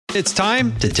It's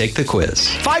time to take the quiz.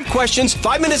 5 questions,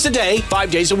 5 minutes a day,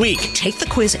 5 days a week. Take the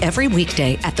quiz every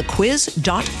weekday at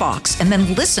thequiz.fox and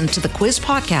then listen to the quiz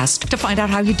podcast to find out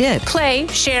how you did. Play,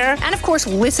 share, and of course,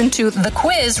 listen to The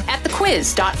Quiz at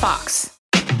thequiz.fox.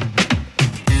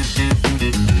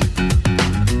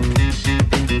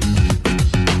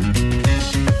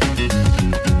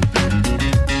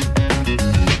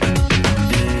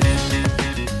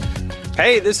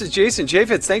 Hey, this is Jason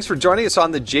Chaffetz. Thanks for joining us on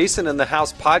the Jason in the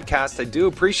House podcast. I do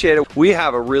appreciate it. We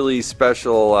have a really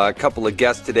special couple of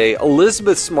guests today.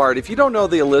 Elizabeth Smart. If you don't know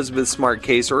the Elizabeth Smart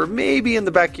case, or maybe in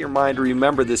the back of your mind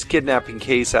remember this kidnapping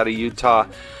case out of Utah,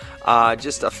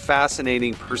 just a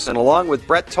fascinating person, along with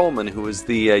Brett Tolman, who is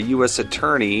the U.S.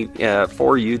 attorney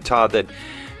for Utah that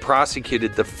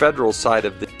prosecuted the federal side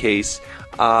of the case.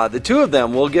 The two of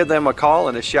them, we'll give them a call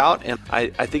and a shout, and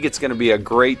I think it's going to be a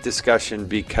great discussion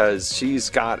because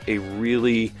she's got a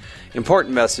really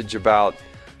important message about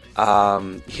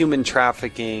human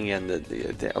trafficking,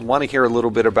 and I want to hear a little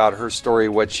bit about her story,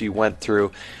 what she went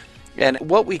through, and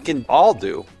what we can all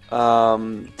do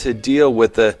to deal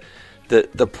with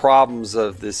the problems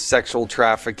of this sexual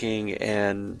trafficking,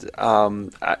 and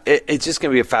it's just going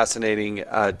to be a fascinating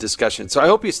discussion. So I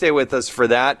hope you stay with us for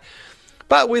that.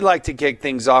 But we like to kick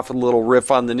things off with a little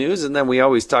riff on the news, and then we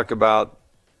always talk about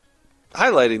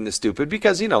highlighting the stupid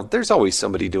because, you know, there's always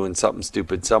somebody doing something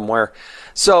stupid somewhere.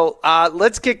 So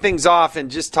let's kick things off and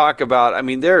just talk about, I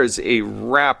mean, there is a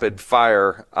rapid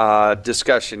fire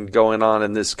discussion going on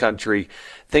in this country.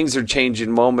 Things are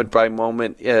changing moment by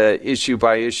moment, issue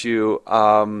by issue,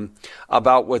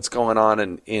 about what's going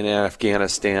on in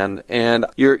Afghanistan. And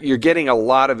you're getting a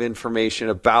lot of information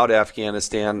about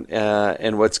Afghanistan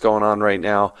and what's going on right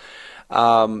now.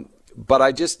 But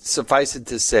I just suffice it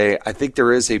to say, I think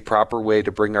there is a proper way to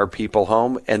bring our people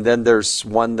home. And then there's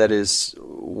one that is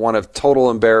one of total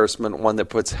embarrassment, one that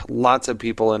puts lots of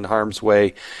people in harm's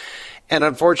way. And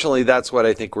unfortunately, that's what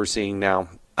I think we're seeing now.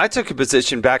 I took a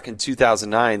position back in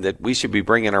 2009 that we should be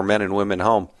bringing our men and women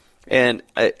home. And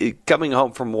coming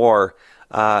home from war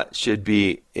should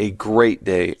be a great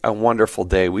day, a wonderful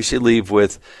day. We should leave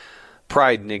with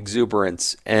pride and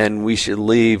exuberance, and we should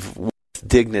leave with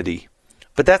dignity.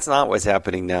 But that's not what's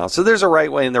happening now. So there's a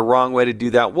right way and the wrong way to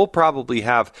do that. We'll probably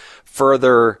have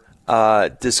further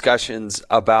discussions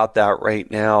about that right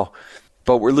now.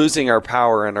 But we're losing our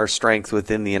power and our strength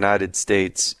within the United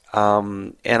States.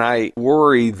 And I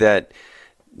worry that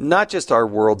not just our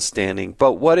world standing,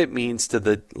 but what it means to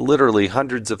the literally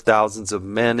hundreds of thousands of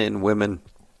men and women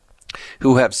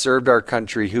who have served our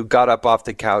country, who got up off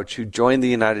the couch, who joined the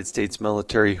United States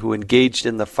military, who engaged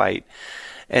in the fight.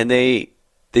 And they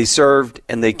served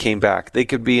and they came back. They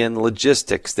could be in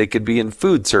logistics. They could be in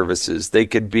food services. They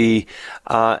could be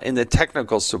in the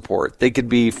technical support. They could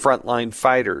be frontline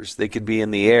fighters. They could be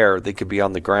in the air. They could be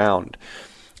on the ground.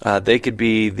 They could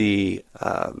be the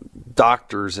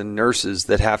doctors and nurses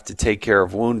that have to take care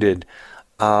of wounded.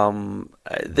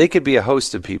 They could be a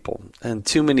host of people. And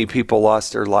too many people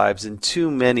lost their lives, and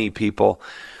too many people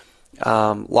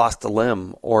lost a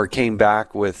limb or came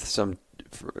back with some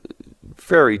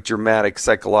very dramatic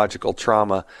psychological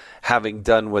trauma having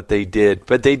done what they did.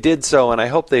 But they did so, and I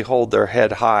hope they hold their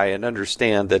head high and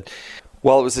understand that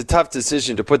while it was a tough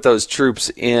decision to put those troops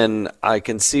in, I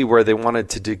can see where they wanted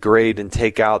to degrade and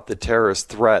take out the terrorist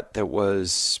threat that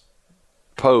was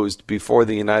posed before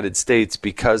the United States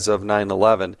because of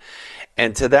 9/11.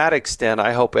 And to that extent,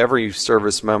 I hope every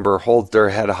service member holds their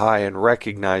head high and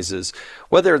recognizes,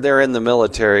 whether they're in the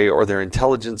military or their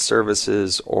intelligence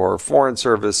services or foreign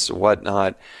service,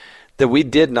 whatnot, that we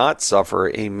did not suffer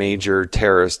a major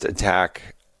terrorist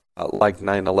attack like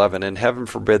 9/11. And heaven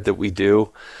forbid that we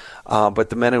do. But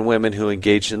the men and women who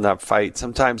engaged in that fight,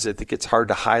 sometimes I think it's hard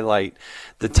to highlight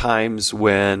the times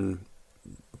when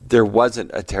there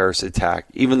wasn't a terrorist attack.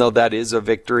 Even though that is a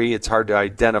victory, it's hard to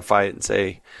identify it and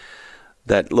say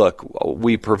that, look,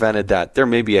 we prevented that. There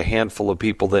may be a handful of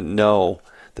people that know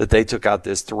that they took out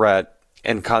this threat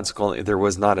and consequently there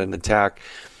was not an attack.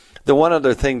 The one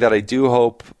other thing that I do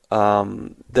hope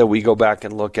that we go back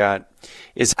and look at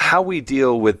is how we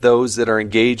deal with those that are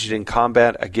engaged in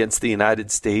combat against the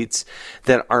United States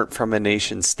that aren't from a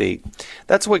nation state.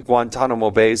 That's what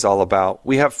Guantanamo Bay is all about.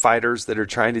 We have fighters that are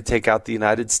trying to take out the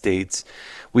United States.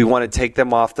 We want to take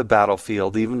them off the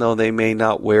battlefield, even though they may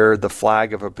not wear the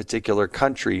flag of a particular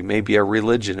country, maybe a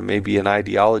religion, maybe an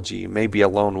ideology, maybe a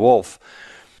lone wolf.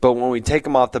 But when we take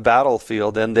them off the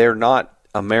battlefield and they're not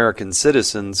American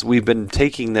citizens, we've been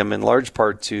taking them in large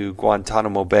part to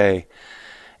Guantanamo Bay.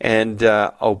 And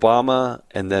Obama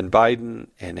and then Biden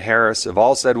and Harris have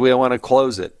all said we want to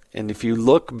close it. And if you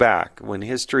look back, when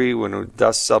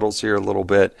dust settles here a little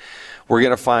bit, we're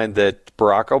going to find that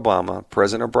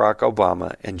President Barack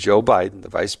Obama, and Joe Biden, the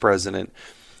vice president,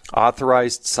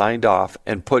 authorized, signed off,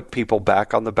 and put people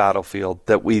back on the battlefield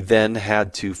that we then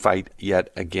had to fight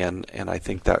yet again. And I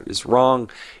think that is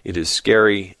wrong. It is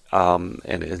scary, and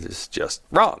it is just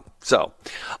wrong. So,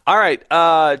 all right,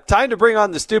 time to bring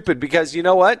on the stupid, because you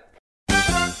know what?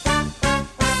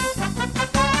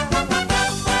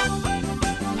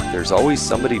 There's always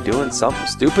somebody doing something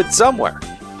stupid somewhere.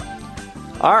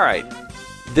 All right,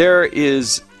 there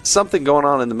is something going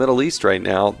on in the Middle East right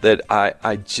now that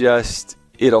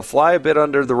it'll fly a bit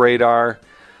under the radar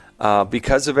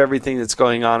because of everything that's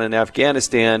going on in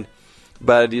Afghanistan.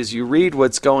 But as you read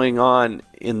what's going on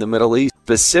in the Middle East,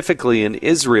 specifically in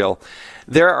Israel,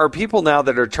 there are people now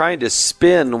that are trying to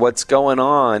spin what's going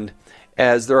on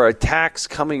as there are attacks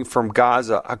coming from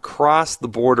Gaza across the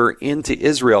border into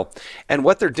Israel. And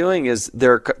what they're doing is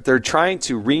they're trying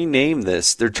to rename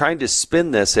this. They're trying to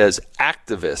spin this as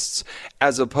activists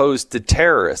as opposed to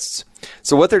terrorists.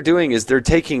 So what they're doing is they're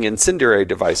taking incendiary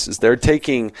devices. They're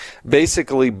taking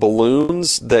basically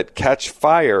balloons that catch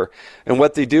fire. And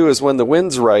what they do is when the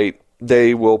wind's right,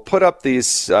 they will put up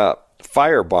these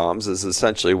fire bombs, is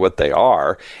essentially what they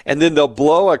are, and then they'll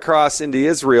blow across into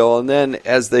Israel, and then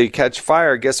as they catch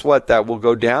fire, guess what? That will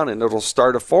go down and it'll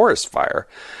start a forest fire.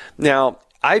 Now,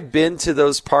 I've been to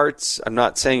those parts. I'm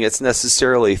not saying it's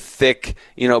necessarily thick,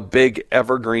 big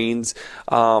evergreens,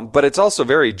 but it's also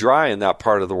very dry in that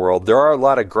part of the world. There are a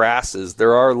lot of grasses.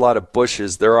 There are a lot of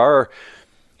bushes.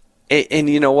 And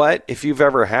you know what? If you've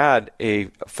ever had a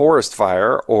forest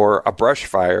fire or a brush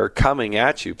fire coming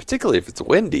at you, particularly if it's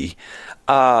windy,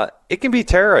 it can be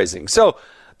terrorizing. So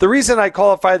the reason I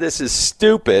qualify this as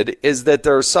stupid is that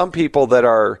there are some people that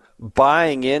are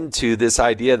buying into this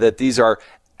idea that these are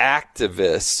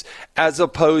activists as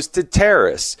opposed to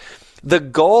terrorists. The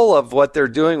goal of what they're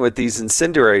doing with these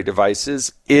incendiary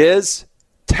devices is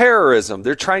terrorism.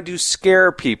 They're trying to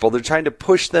scare people. They're trying to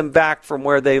push them back from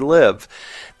where they live.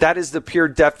 That is the pure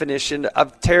definition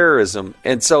of terrorism.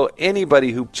 And so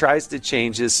anybody who tries to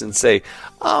change this and say,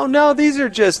 oh no, these are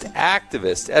just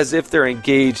activists, as if they're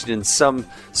engaged in some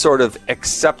sort of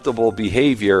acceptable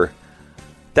behavior,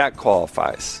 that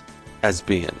qualifies as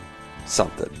being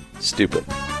something stupid.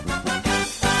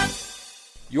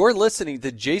 You're listening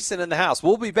to Jason in the House.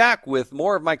 We'll be back with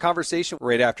more of my conversation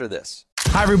right after this.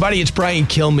 Hi, everybody. It's Brian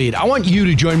Kilmeade. I want you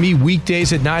to join me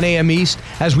weekdays at 9 a.m. East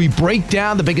as we break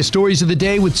down the biggest stories of the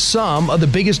day with some of the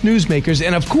biggest newsmakers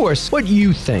and, of course, what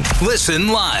you think. Listen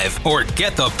live or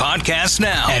get the podcast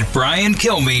now at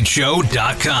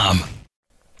BrianKilmeadShow.com.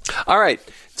 All right.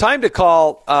 Time to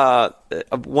call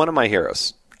one of my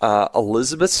heroes.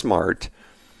 Elizabeth Smart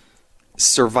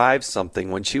survived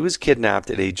something when she was kidnapped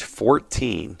at age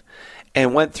 14.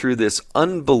 And went through this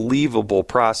unbelievable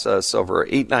process over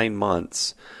 8-9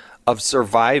 months of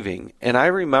surviving. And I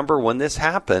remember when this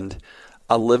happened,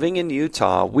 living in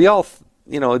Utah, we all,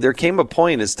 there came a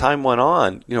point as time went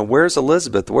on, where's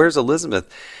Elizabeth? Where's Elizabeth?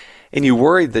 And you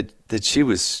worried that she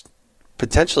was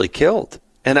potentially killed.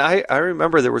 And I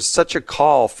remember there was such a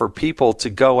call for people to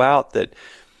go out that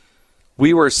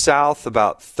we were south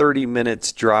about 30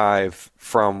 minutes drive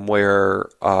from where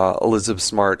Elizabeth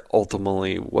Smart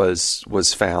ultimately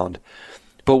was found.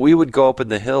 But we would go up in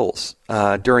the hills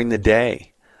during the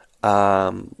day,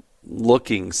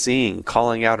 looking, seeing,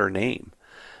 calling out her name.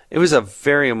 It was a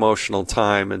very emotional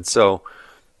time. And so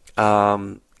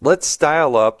let's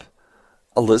dial up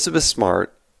Elizabeth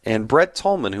Smart and Brett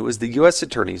Tolman, who was the U.S.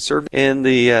 Attorney, served in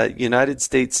the United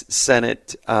States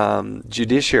Senate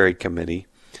Judiciary Committee,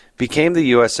 became the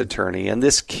U.S. Attorney, and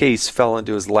this case fell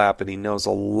into his lap, and he knows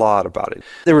a lot about it.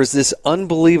 There was this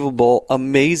unbelievable,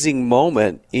 amazing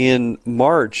moment in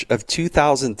March of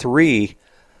 2003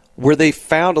 where they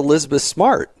found Elizabeth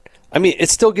Smart. I mean,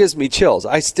 it still gives me chills.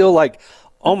 I still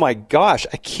oh my gosh,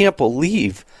 I can't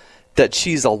believe that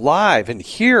she's alive and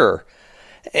here.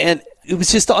 And it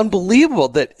was just unbelievable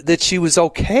that she was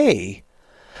okay.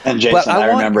 And Jason, I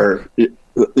remember...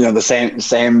 the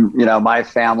same, my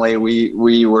family,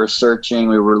 we were searching,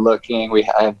 we were looking, we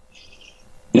had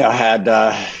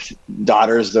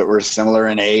daughters that were similar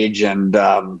in age. And,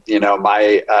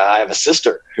 I have a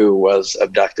sister who was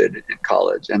abducted in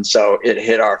college. And so it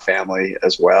hit our family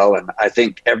as well. And I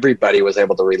think everybody was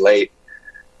able to relate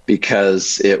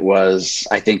because it was,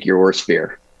 I think, your worst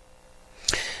fear.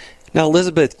 Now,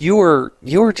 Elizabeth, you were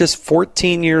just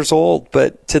 14 years old,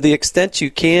 but to the extent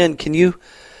you can you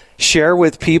share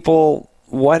with people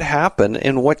what happened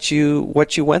and what you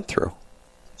went through?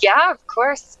 Yeah, of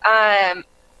course.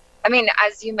 I mean,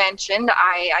 as you mentioned,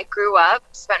 I grew up,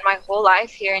 spent my whole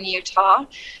life here in Utah,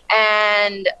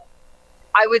 and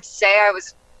I would say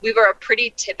we were a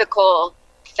pretty typical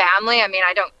family. I mean,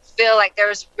 I don't feel like there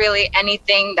was really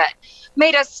anything that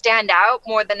made us stand out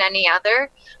more than any other.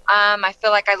 I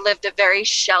feel like I lived a very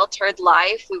sheltered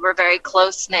life. We were very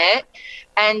close-knit.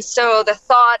 And so the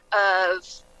thought of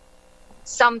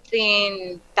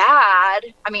something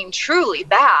bad, I mean, truly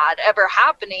bad, ever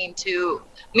happening to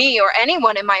me or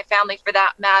anyone in my family for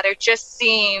that matter, just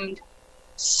seemed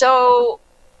so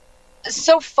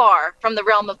far from the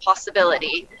realm of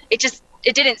possibility.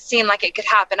 It didn't seem like it could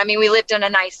happen. I mean, we lived in a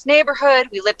nice neighborhood.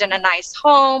 We lived in a nice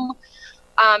home.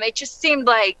 It just seemed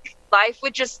like life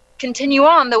would just continue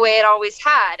on the way it always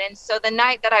had. And so the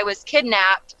night that I was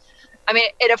kidnapped, I mean,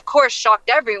 it of course shocked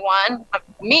everyone,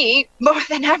 me more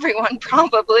than everyone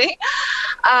probably,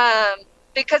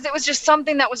 because it was just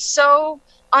something that was so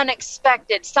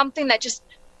unexpected, something that just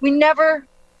we never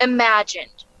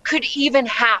imagined could even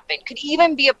happen, could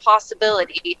even be a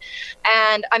possibility.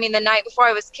 And I mean, the night before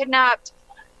I was kidnapped,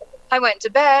 I went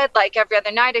to bed like every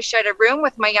other night. I shared a room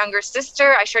with my younger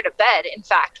sister. I shared a bed, in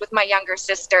fact, with my younger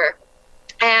sister.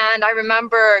 And I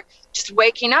remember just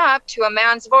waking up to a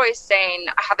man's voice saying,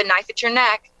 I have a knife at your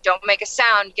neck. Don't make a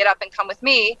sound. Get up and come with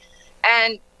me.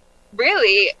 And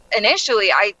really,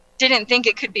 initially, I didn't think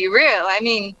it could be real. I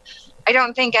mean, I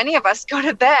don't think any of us go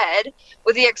to bed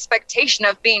with the expectation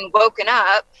of being woken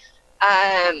up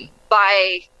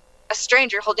by a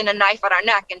stranger holding a knife at our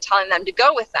neck and telling them to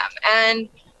go with them. And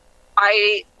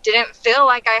I didn't feel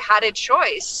like I had a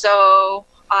choice. So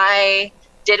I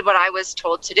did what I was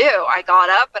told to do. I got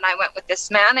up and I went with this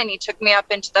man, and he took me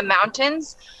up into the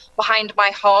mountains behind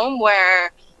my home,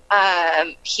 where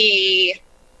he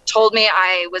told me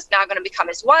I was now going to become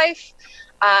his wife.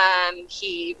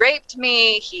 He raped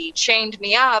me, he chained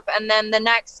me up, and then the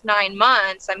next 9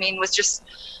 months, I mean, was just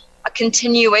a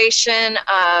continuation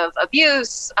of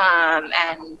abuse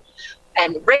and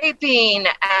raping,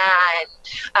 and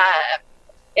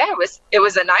it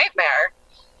was a nightmare.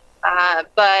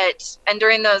 And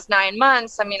during those 9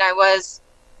 months, I mean, I was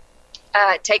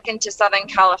taken to Southern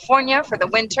California for the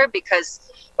winter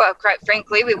because, well, quite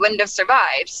frankly, we wouldn't have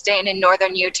survived staying in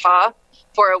northern Utah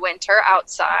for a winter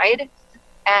outside.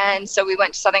 And so we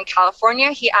went to Southern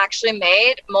California. He actually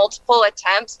made multiple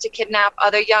attempts to kidnap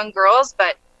other young girls,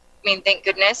 but I mean, thank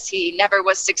goodness he never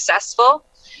was successful.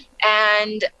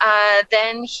 And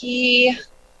then it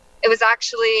was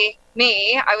actually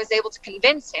me. I was able to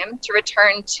convince him to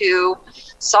return to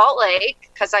Salt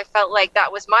Lake because I felt like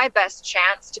that was my best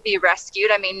chance to be rescued.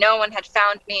 I mean, no one had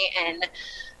found me in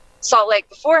Salt Lake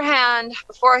beforehand.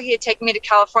 Before he had taken me to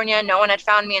California, no one had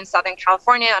found me in Southern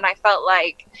California. And I felt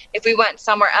like if we went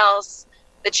somewhere else,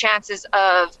 the chances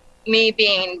of me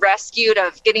being rescued,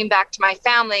 of getting back to my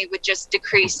family, would just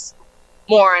decrease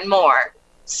more and more.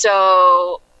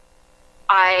 So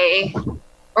I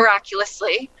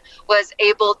miraculously was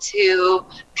able to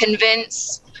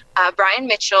convince Brian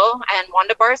Mitchell and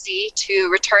Wanda Barzee to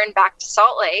return back to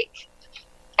Salt Lake.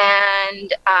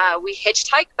 And we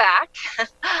hitchhiked back,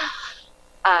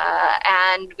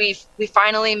 and we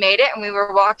finally made it. And we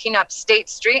were walking up State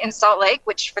Street in Salt Lake,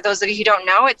 which, for those of you who don't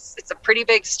know, it's a pretty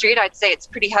big street. I'd say it's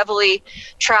pretty heavily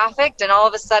trafficked. And all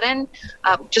of a sudden,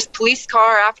 just police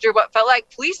car after what felt like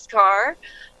police car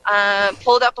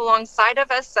pulled up alongside of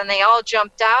us, and they all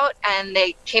jumped out, and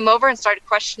they came over and started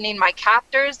questioning my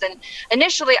captors. And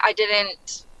initially, I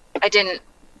didn't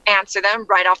answer them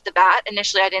right off the bat.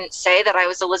 Initially, I didn't say that I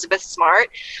was Elizabeth Smart.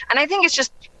 And I think it's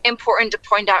just important to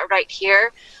point out right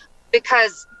here,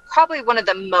 because probably one of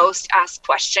the most asked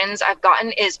questions I've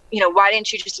gotten is, why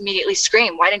didn't you just immediately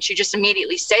scream? Why didn't you just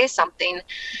immediately say something?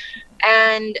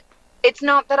 And it's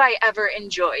not that I ever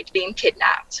enjoyed being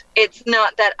kidnapped. It's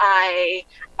not that I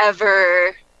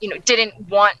ever, didn't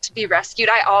want to be rescued.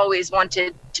 I always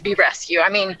wanted to be rescued. I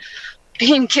mean,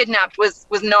 being kidnapped was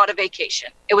not a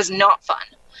vacation. It was not fun.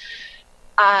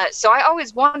 So I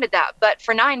always wanted that. But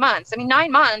for 9 months,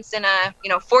 9 months in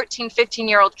a 14,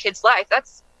 15-year-old kid's life,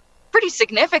 that's pretty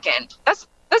significant.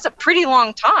 That's a pretty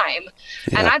long time.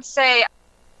 Yeah. And I'd say,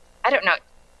 I don't know.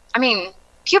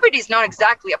 Puberty is not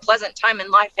exactly a pleasant time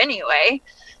in life anyway.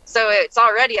 So it's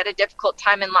already at a difficult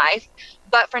time in life.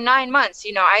 But for 9 months,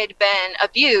 I had been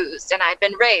abused and I'd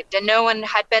been raped, and no one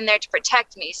had been there to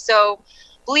protect me. So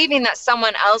believing that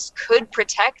someone else could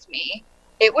protect me,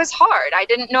 it was hard. I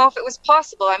didn't know if it was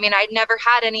possible. I'd never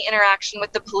had any interaction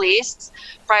with the police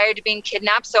prior to being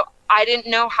kidnapped, so I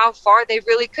didn't know how far they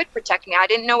really could protect me. I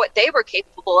didn't know what they were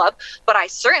capable of, but I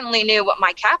certainly knew what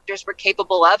my captors were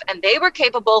capable of, and they were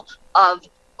capable of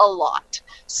a lot.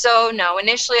 So no,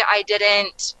 initially I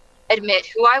didn't admit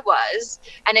who I was.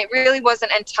 And it really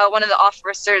wasn't until one of the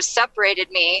officers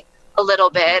separated me a little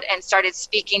bit and started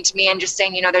speaking to me and just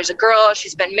saying, there's a girl,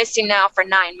 she's been missing now for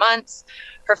 9 months.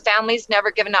 Her family's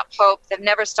never given up hope. They've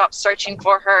never stopped searching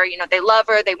for her. They love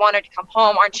her. They want her to come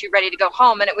home. Aren't you ready to go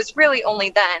home? And it was really only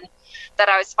then that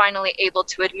I was finally able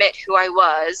to admit who I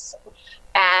was.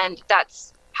 And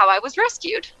that's how I was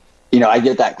rescued. I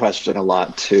get that question a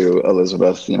lot too,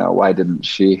 Elizabeth. Why didn't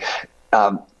she?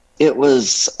 It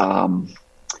was an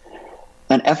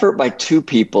effort by two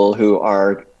people who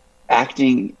are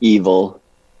acting evil,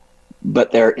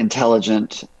 but they're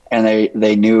intelligent, and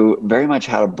they knew very much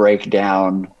how to break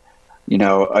down,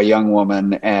 a young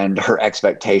woman and her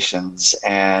expectations.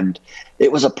 And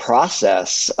it was a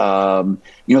process. There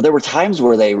were times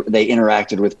where they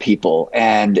interacted with people,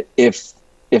 and if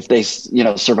they,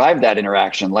 survived that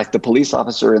interaction, like the police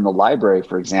officer in the library,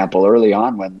 for example, early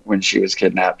on when she was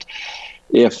kidnapped,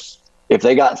 if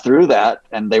they got through that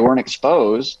and they weren't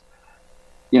exposed,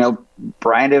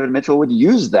 Brian David Mitchell would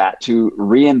use that to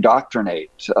reindoctrinate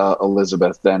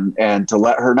Elizabeth and to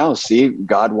let her know, see,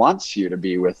 God wants you to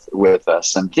be with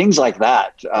us, and things like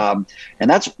that. And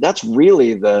that's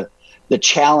really the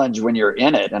challenge when you're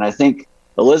in it. And I think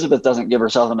Elizabeth doesn't give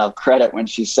herself enough credit when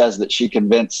she says that she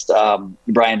convinced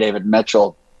Brian David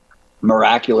Mitchell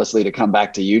miraculously to come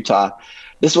back to Utah.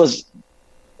 This was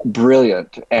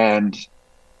brilliant and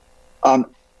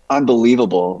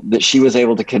unbelievable that she was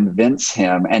able to convince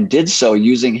him, and did so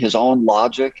using his own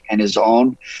logic and his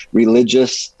own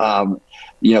religious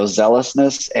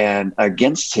zealousness and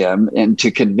against him, and to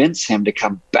convince him to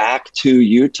come back to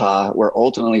Utah, where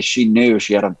ultimately she knew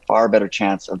she had a far better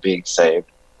chance of being saved.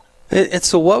 And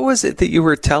so what was it that you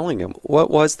were telling him?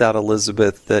 What was that,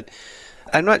 Elizabeth, that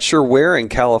I'm not sure where in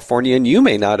California, and you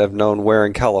may not have known where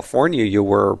in California you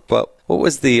were, but what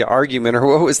was the argument, or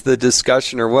what was the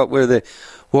discussion, or what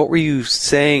were you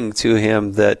saying to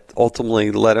him that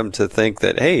ultimately led him to think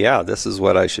that, hey, yeah, this is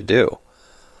what I should do?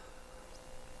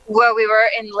 Well, we were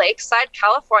in Lakeside,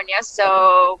 California,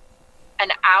 so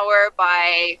an hour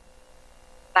by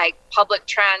public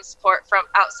transport from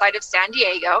outside of San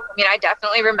Diego. I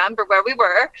definitely remember where we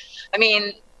were.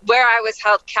 Where I was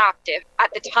held captive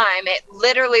at the time, it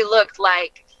literally looked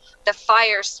like the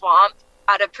fire swamp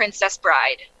out of Princess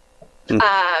Bride.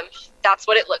 That's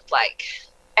what it looked like.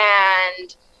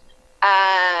 And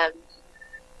I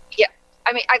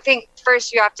think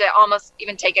first you have to almost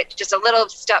even take it just a little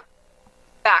step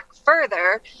back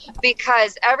further,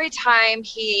 because every time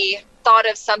he thought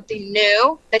of something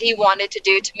new that he wanted to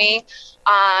do to me,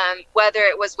 whether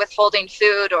it was withholding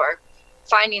food or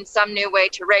finding some new way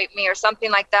to rape me or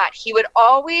something like that, he would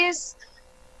always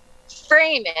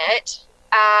frame it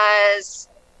as,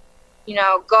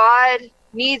 God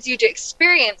needs you to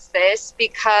experience this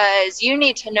because you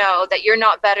need to know that you're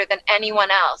not better than anyone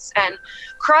else. And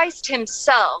Christ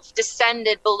himself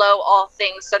descended below all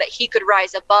things so that he could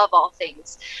rise above all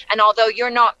things. And although you're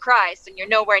not Christ and you're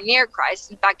nowhere near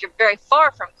Christ, in fact, you're very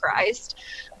far from Christ,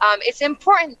 it's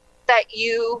important that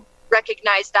you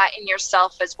recognize that in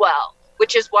yourself as well,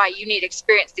 which is why you need to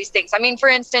experience these things. For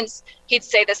instance, he'd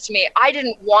say this to me: I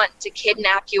didn't want to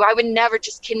kidnap you. I would never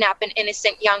just kidnap an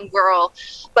innocent young girl,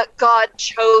 but God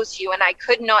chose you, and I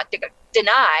could not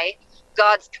deny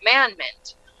God's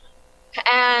commandment.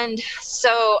 And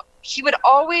so he would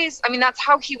always, that's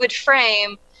how he would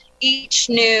frame each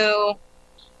new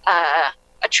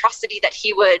atrocity that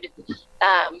he would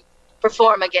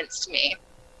perform against me.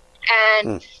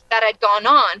 And that had gone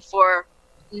on for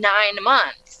 9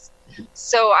 months.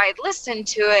 So I listened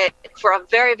to it for a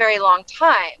very, very long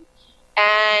time.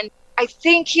 And I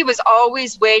think he was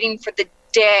always waiting for the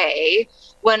day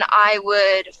when I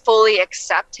would fully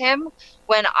accept him,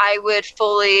 when I would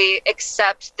fully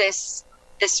accept this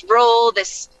role,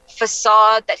 this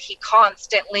facade that he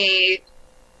constantly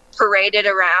paraded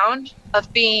around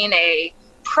of being a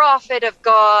prophet of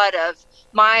God, of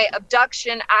my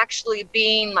abduction actually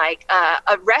being like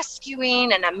a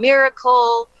rescuing and a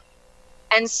miracle.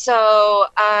 And so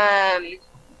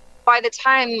by the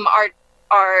time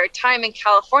our time in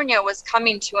California was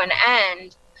coming to an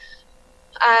end,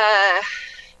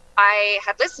 I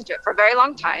had listened to it for a very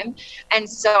long time. And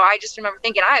so I just remember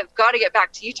thinking, I have got to get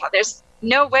back to Utah. There's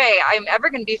no way I'm ever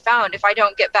going to be found if I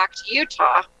don't get back to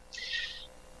Utah.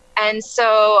 And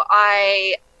so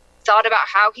I thought about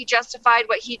how he justified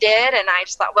what he did, and I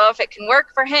just thought, well, if it can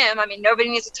work for him, nobody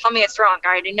needs to tell me it's wrong. I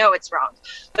already know it's wrong.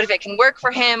 But if it can work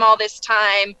for him all this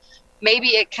time, maybe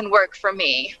it can work for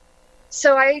me.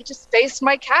 So I just faced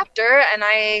my captor and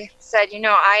I said,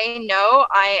 I know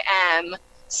I am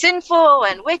sinful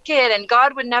and wicked, and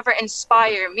God would never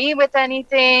inspire me with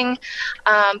anything.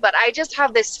 But I just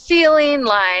have this feeling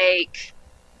like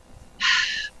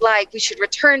we should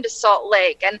return to Salt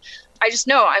Lake. And I just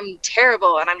know I'm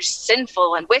terrible and I'm just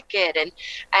sinful and wicked.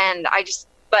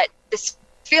 But this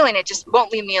feeling, it just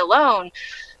won't leave me alone.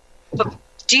 But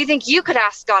do you think you could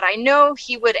ask God? I know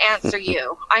he would answer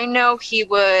you. I know he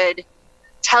would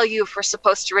tell you if we're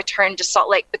supposed to return to Salt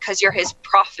Lake because you're his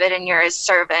prophet and you're his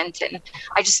servant. And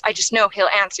I just know he'll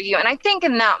answer you. And I think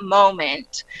in that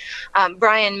moment,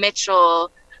 Brian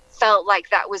Mitchell felt like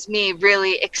that was me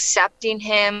really accepting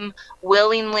him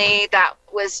willingly. That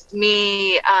was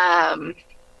me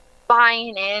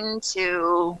buying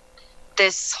into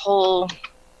this whole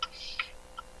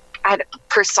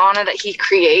persona that he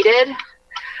created.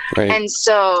 Right. And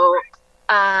so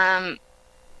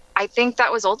I think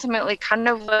that was ultimately kind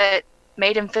of what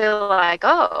made him feel like,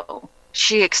 oh,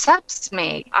 she accepts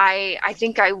me. I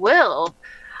think I will.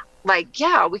 Like,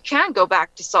 yeah, we can go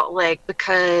back to Salt Lake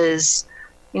because,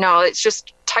 it's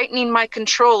just tightening my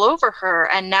control over her.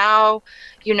 And now,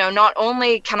 not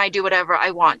only can I do whatever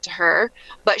I want to her,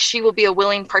 but she will be a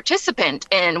willing participant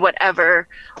in whatever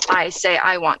I say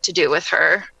I want to do with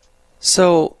her.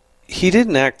 So he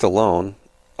didn't act alone.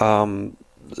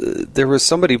 There was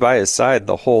somebody by his side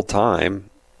the whole time.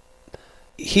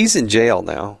 He's in jail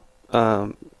now.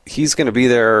 He's going to be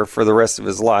there for the rest of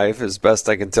his life, as best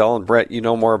I can tell. And Brett, you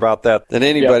know more about that than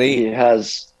anybody. Yeah,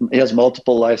 he has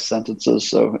multiple life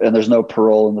sentences, and there's no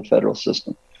parole in the federal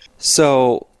system.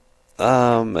 So,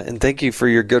 and thank you for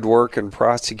your good work in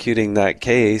prosecuting that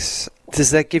case.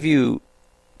 Does that give you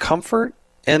comfort?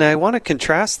 And I want to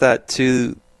contrast that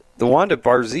to the Wanda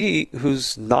Barzee,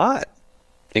 who's not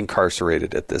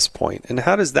incarcerated at this point. And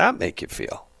how does that make you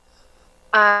feel?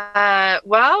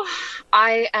 Well,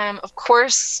 I am, of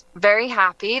course, very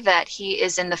happy that he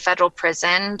is in the federal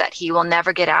prison, that he will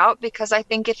never get out, because I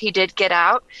think if he did get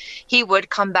out, he would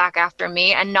come back after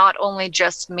me, and not only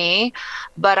just me,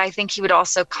 but I think he would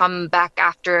also come back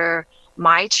after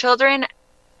my children,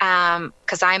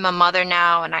 because I'm a mother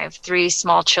now, and I have 3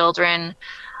 small children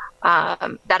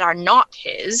that are not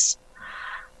his,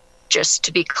 just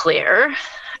to be clear.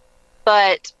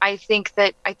 But I think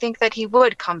that he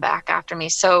would come back after me.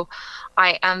 So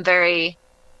I am very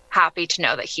happy to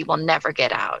know that he will never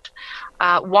get out.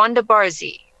 Wanda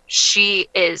Barzee, she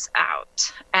is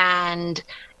out. And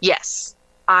yes,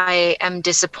 I am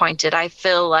disappointed. I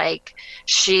feel like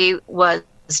she was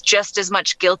just as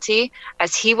much guilty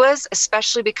as he was,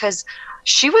 especially because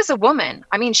she was a woman.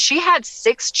 I mean, she had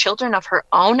 6 children of her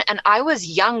own, and I was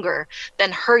younger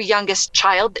than her youngest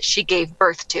child that she gave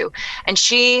birth to. And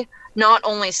she not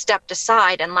only stepped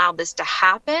aside and allowed this to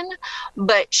happen,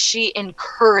 but she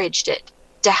encouraged it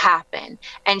to happen.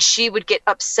 And she would get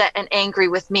upset and angry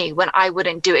with me when I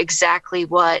wouldn't do exactly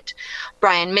what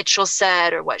Brian Mitchell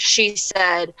said or what she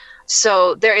said.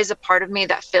 So there is a part of me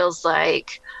that feels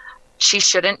like she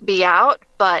shouldn't be out,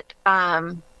 but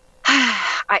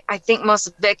I think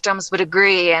most victims would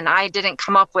agree, and I didn't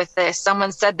come up with this.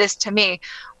 Someone said this to me.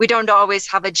 We don't always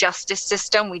have a justice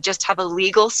system. We just have a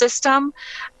legal system.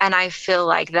 And I feel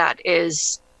like that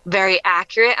is very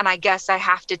accurate. And I guess I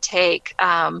have to take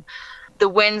the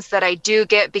wins that I do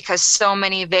get, because so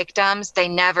many victims, they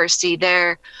never see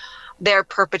their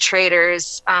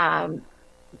perpetrators.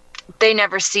 They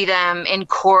never see them in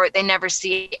court. They never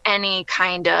see any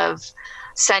kind of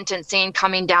sentencing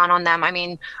coming down on them. I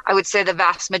mean, I would say the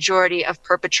vast majority of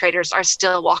perpetrators are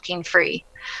still walking free.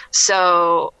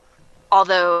 So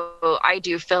although I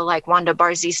do feel like Wanda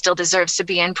Barzee still deserves to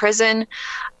be in prison,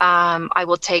 I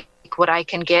will take what I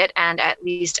can get. And at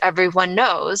least everyone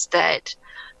knows that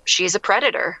she's a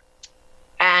predator,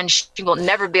 and she will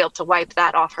never be able to wipe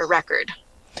that off her record.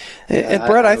 And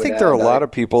Brett, I think there are a lot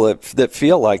of people that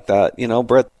feel like that.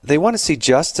 Brett, they want to see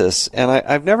justice. And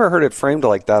I've never heard it framed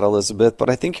like that, Elizabeth, but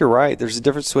I think you're right. There's a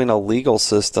difference between a legal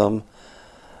system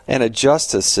and a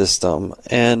justice system.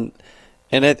 And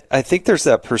I think there's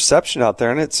that perception out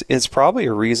there, and it's probably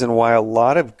a reason why a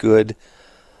lot of good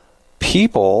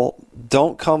people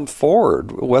don't come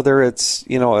forward, whether it's,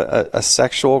 a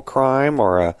sexual crime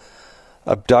or a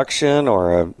abduction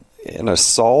or an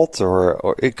assault,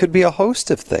 or it could be a host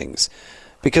of things,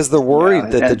 because they're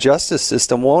worried that the justice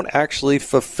system won't actually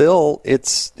fulfill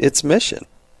its mission.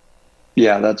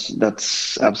 Yeah,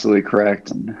 that's absolutely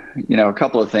correct. And a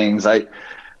couple of things I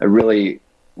really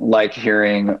like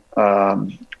hearing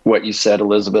what you said,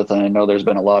 Elizabeth, and I know there's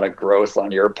been a lot of growth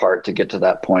on your part to get to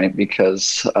that point,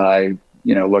 because I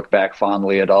look back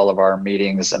fondly at all of our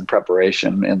meetings and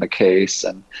preparation in the case,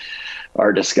 and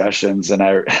our discussions. And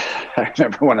I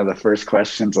remember one of the first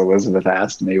questions Elizabeth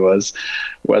asked me was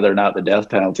whether or not the death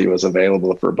penalty was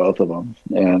available for both of them.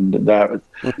 And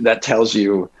that tells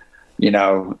you,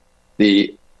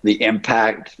 the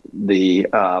impact,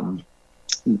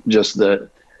 just the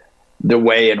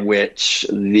way in which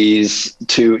these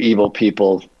two evil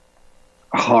people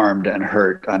harmed and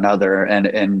hurt another.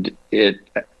 And it,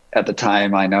 at the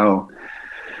time, I know,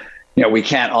 we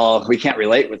can't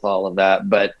relate with all of that,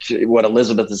 but what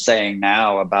Elizabeth is saying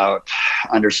now about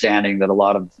understanding that a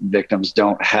lot of victims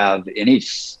don't have any,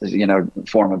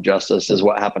 form of justice is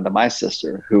what happened to my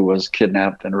sister, who was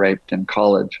kidnapped and raped in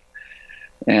college.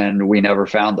 And we never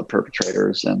found the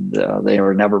perpetrators, and they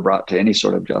were never brought to any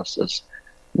sort of justice.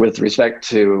 With respect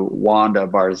to Wanda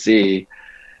Barzee,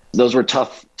 those were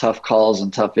tough calls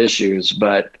and tough issues,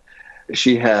 but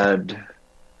she had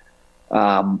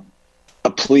a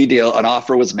plea deal. An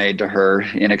offer was made to her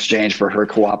in exchange for her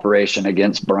cooperation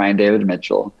against Brian David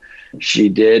Mitchell. She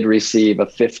did receive a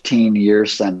 15-year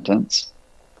sentence,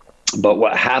 but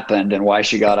what happened and why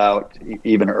she got out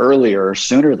even earlier,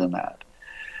 sooner than that,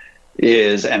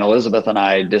 is, and Elizabeth and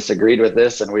I disagreed with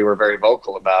this and we were very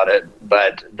vocal about it,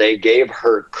 but they gave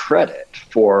her credit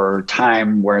for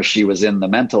time where she was in the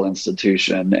mental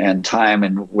institution and time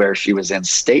where she was in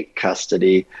state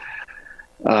custody.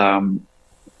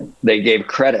 They gave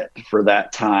credit for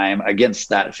that time against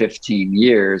that 15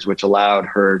 years, which allowed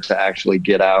her to actually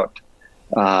get out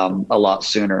a lot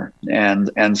sooner.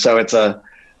 And so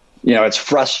it's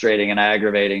frustrating and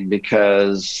aggravating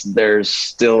because there's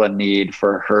still a need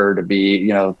for her to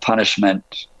be,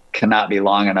 punishment cannot be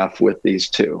long enough with these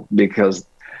two because,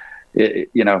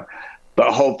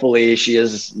 but hopefully she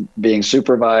is being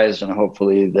supervised, and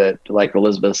hopefully that, like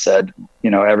Elizabeth said,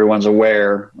 everyone's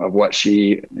aware of what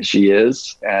she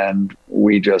is, and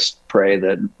we just pray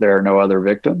that there are no other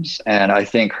victims. And I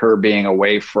think her being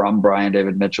away from Brian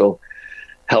David Mitchell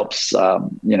helps,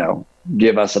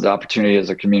 give us an opportunity as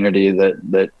a community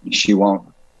that she won't,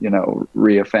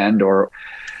 reoffend or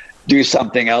do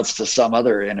something else to some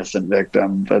other innocent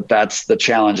victim. But that's the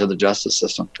challenge of the justice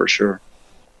system for sure.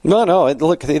 No,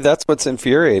 look, that's what's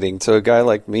infuriating to a guy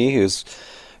like me who's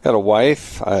got a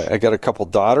wife, I got a couple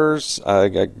daughters, I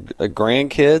got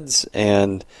grandkids,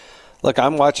 and look,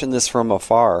 I'm watching this from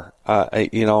afar.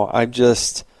 I'm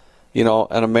just,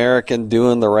 an American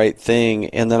doing the right thing,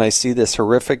 and then I see this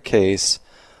horrific case.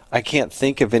 I can't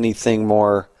think of anything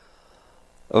more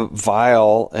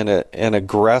vile and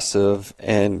aggressive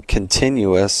and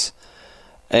continuous,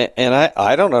 and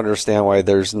I don't understand why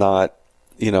there's not,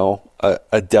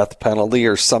 a death penalty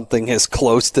or something as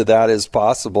close to that as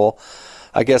possible.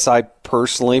 I guess I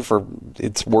personally,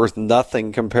 it's worth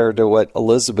nothing compared to what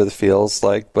Elizabeth feels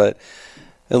like, but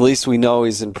at least we know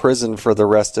he's in prison for the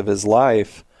rest of his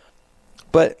life.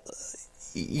 But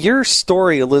your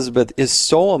story, Elizabeth, is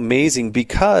so amazing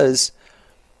because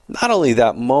not only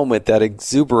that moment, that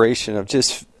exuberation of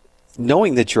just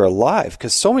knowing that you're alive,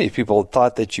 because so many people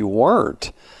thought that you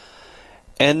weren't.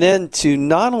 And then to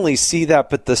not only see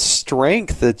that, but the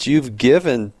strength that you've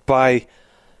given by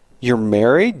you're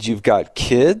married, you've got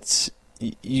kids,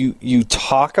 you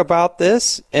talk about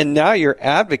this, and now you're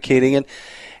advocating.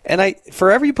 And for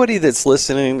everybody that's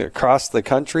listening across the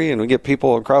country, and we get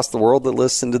people across the world that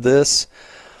listen to this,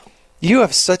 you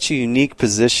have such a unique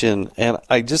position, and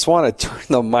I just want to turn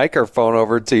the microphone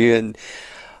over to you. And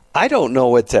I don't know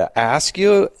what to ask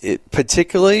you,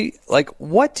 particularly, like,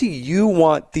 what do you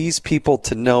want these people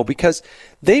to know? Because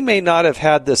they may not have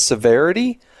had the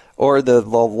severity or the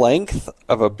length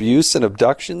of abuse and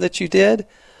abduction that you did,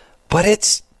 but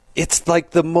it's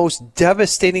like the most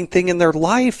devastating thing in their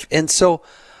life. And so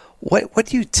what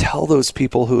do you tell those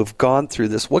people who have gone through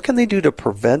this? What can they do to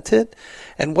prevent it?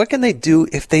 And what can they do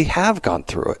if they have gone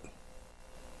through it?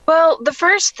 Well, the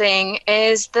first thing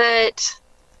is that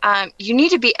you need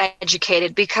to be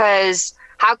educated, because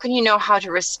how can you know how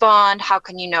to respond? How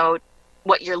can you know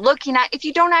what you're looking at if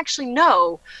you don't actually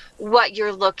know what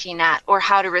you're looking at or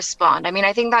how to respond? I mean,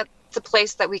 I think that's a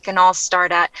place that we can all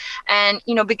start at, and,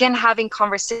 begin having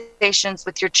conversations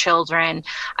with your children,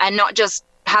 and not just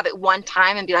have it one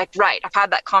time and be like, right, I've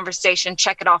had that conversation,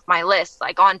 check it off my list,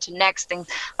 like on to next thing.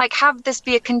 Like, have this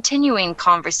be a continuing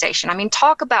conversation. I mean,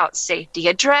 talk about safety,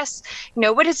 address,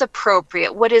 what is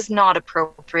appropriate, what is not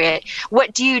appropriate.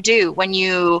 What do you do when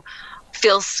you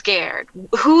feel scared?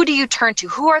 Who do you turn to?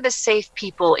 Who are the safe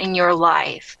people in your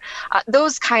life?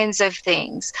 Those kinds of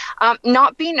things.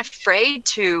 Not being afraid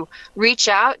to reach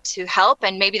out to help,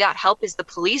 and maybe that help is the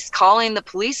police, calling the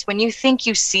police when you think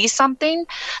you see something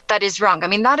that is wrong. I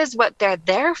mean, that is what they're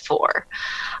there for.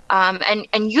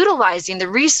 and utilizing the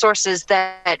resources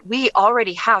that we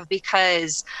already have,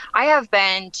 because I have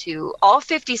been to all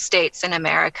 50 states in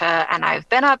America, and I've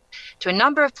been up to a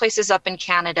number of places up in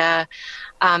Canada.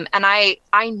 And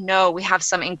I know we have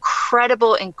some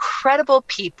incredible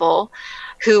people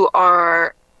who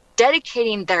are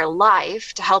dedicating their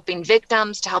life to helping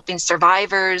victims, to helping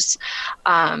survivors,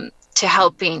 to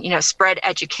helping, spread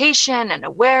education and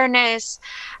awareness.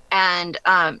 And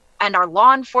our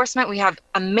law enforcement, we have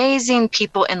amazing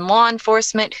people in law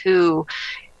enforcement who,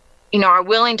 are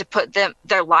willing to put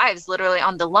their lives literally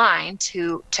on the line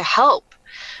to help.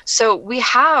 So we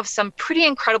have some pretty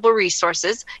incredible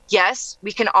resources. Yes,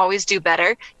 we can always do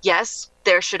better. Yes,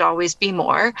 there should always be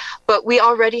more, but we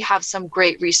already have some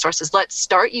great resources. Let's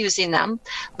start using them.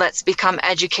 Let's become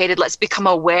educated. Let's become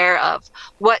aware of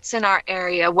what's in our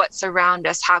area, what's around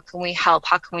us. How can we help?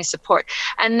 How can we support?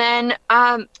 And then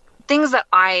things that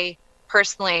I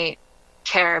personally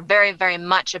care very, very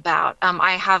much about.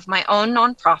 I have my own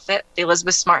nonprofit, the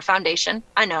Elizabeth Smart Foundation.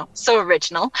 I know, so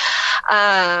original.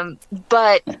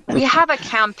 But we have a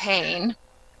campaign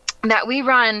that we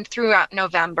run throughout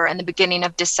November and the beginning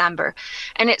of December,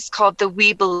 and it's called the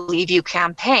We Believe You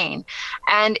campaign.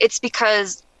 And it's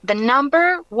because the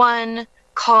number one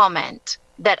comment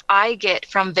that I get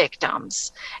from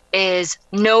victims is,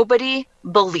 nobody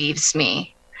believes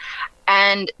me.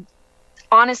 And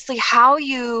honestly, how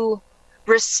you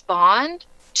respond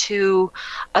to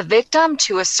a victim,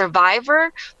 to a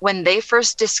survivor, when they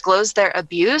first disclose their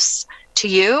abuse to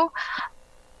you,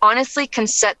 honestly can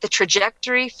set the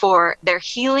trajectory for their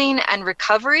healing and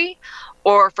recovery,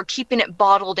 or for keeping it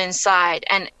bottled inside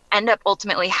and end up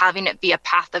ultimately having it be a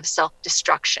path of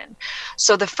self-destruction.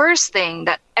 So the first thing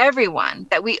that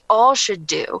we all should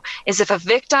do is, if a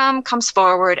victim comes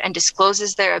forward and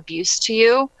discloses their abuse to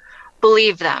you,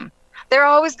 believe them. There are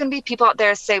always going to be people out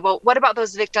there say, well, what about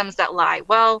those victims that lie?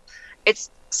 Well, it's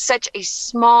such a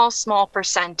small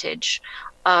percentage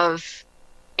of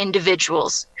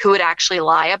individuals who would actually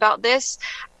lie about this,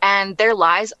 and their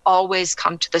lies always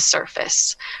come to the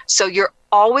surface. So you're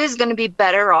always going to be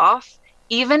better off,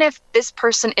 even if this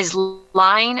person is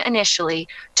lying initially,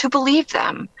 to believe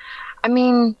them. I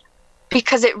mean,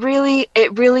 because it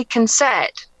really can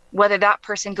set whether that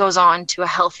person goes on to a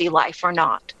healthy life or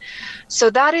not. So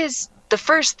that is the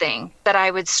first thing that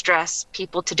I would stress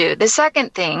people to do. The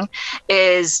second thing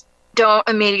is, don't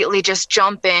immediately just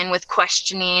jump in with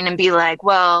questioning and be like,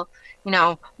 well,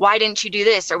 why didn't you do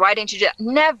this? Or why didn't you do that?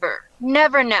 Never,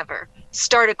 never, never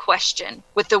start a question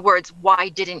with the words, why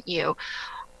didn't you?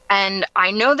 And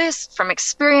I know this from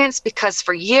experience, because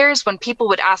for years when people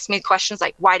would ask me questions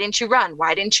like, why didn't you run?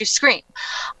 Why didn't you scream?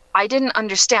 I didn't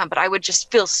understand, but I would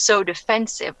just feel so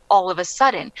defensive all of a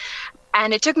sudden.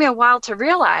 And it took me a while to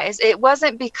realize it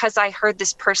wasn't because I heard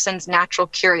this person's natural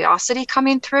curiosity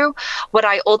coming through. What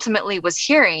I ultimately was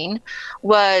hearing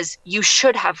was, you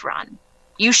should have run.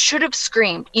 You should have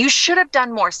screamed. You should have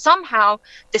done more. Somehow,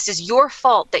 this is your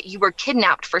fault that you were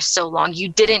kidnapped for so long. You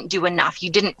didn't do enough. You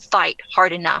didn't fight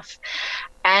hard enough.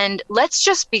 And let's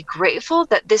just be grateful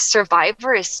that this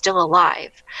survivor is still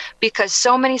alive, because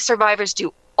so many survivors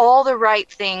do all the right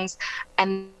things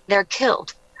and they're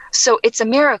killed. So it's a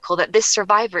miracle that this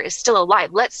survivor is still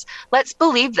alive. Let's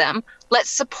believe them. Let's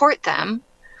support them.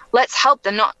 Let's help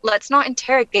them. Let's not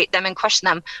interrogate them and question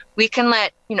them. We can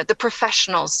let the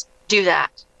professionals do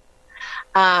that.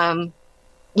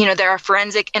 There are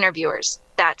forensic interviewers.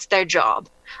 That's their job.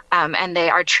 And they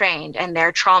are trained and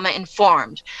they're trauma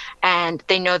informed, and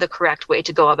they know the correct way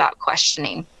to go about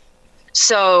questioning.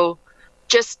 So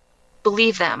just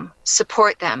believe them,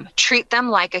 support them, treat them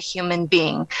like a human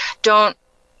being.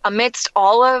 Amidst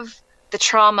all of the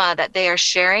trauma that they are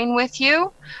sharing with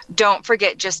you, don't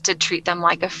forget just to treat them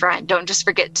like a friend. Don't just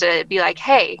forget to be like,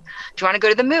 hey, do you want to go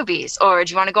to the movies? Or do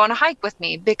you want to go on a hike with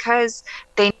me? Because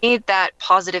they need that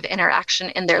positive interaction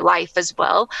in their life as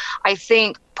well. I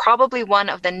think probably one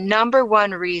of the number one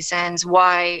reasons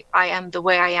why I am the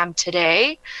way I am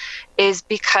today is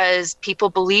because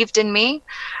people believed in me,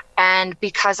 and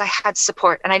because I had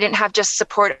support. And I didn't have just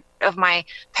support of my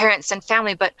parents and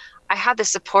family, but I had the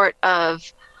support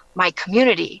of my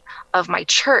community, of my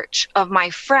church, of my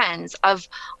friends,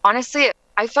 honestly,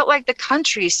 I felt like the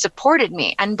country supported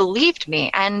me and believed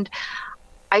me. And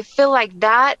I feel like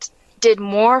that did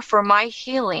more for my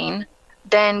healing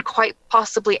than quite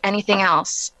possibly anything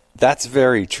else. That's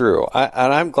very true.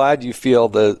 And I'm glad you feel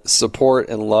the support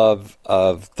and love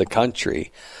of the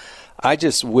country. I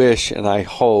just wish and I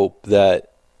hope that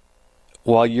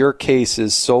while your case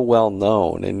is so well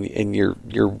known, and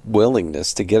your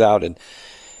willingness to get out and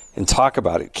talk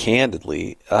about it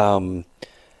candidly,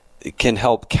 can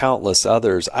help countless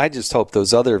others. I just hope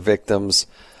those other victims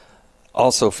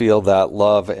also feel that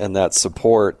love and that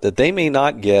support that they may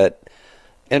not get.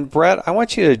 And Brett, I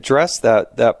want you to address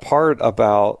that part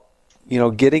about,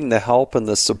 getting the help and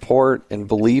the support and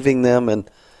believing them. And,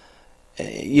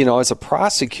 as a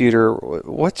prosecutor,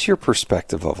 what's your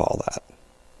perspective of all that?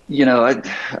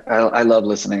 I love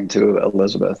listening to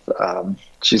Elizabeth.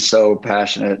 She's so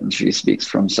passionate and she speaks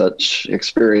from such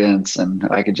experience, and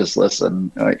I could just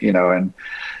listen, and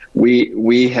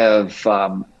we have,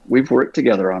 we've worked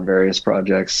together on various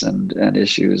projects and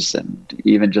issues. And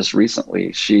even just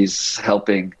recently, she's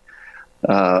helping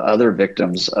other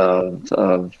victims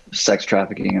of sex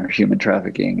trafficking or human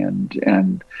trafficking.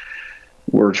 And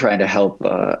we're trying to help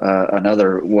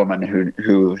another woman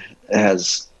who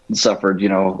has suffered,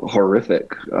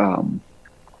 horrific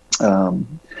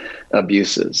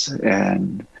abuses,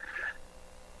 and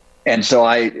so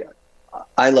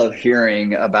I love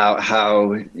hearing about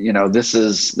how this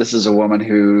is a woman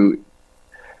who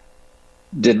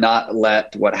did not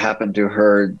let what happened to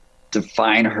her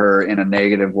define her in a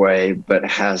negative way, but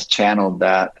has channeled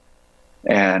that.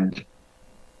 And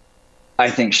I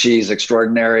think she's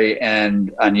extraordinary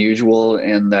and unusual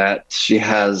in that she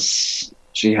has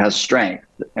strength.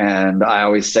 And I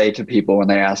always say to people when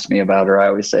they ask me about her, I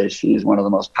always say she's one of the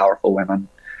most powerful women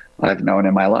I've known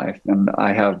in my life. And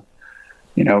I have,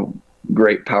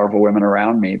 great, powerful women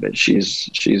around me, but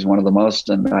she's one of the most.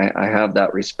 And I have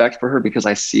that respect for her because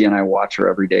I see and I watch her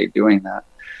every day doing that.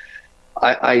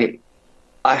 I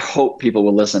hope people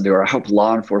will listen to her. I hope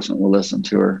law enforcement will listen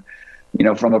to her.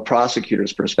 From a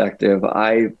prosecutor's perspective,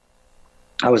 I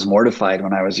was mortified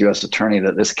when I was U.S. attorney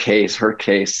that her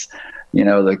case,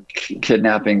 the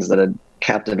kidnappings that had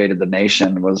captivated the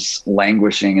nation was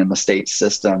languishing in the state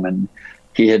system, and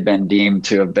he had been deemed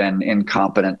to have been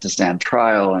incompetent to stand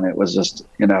trial. And it was just,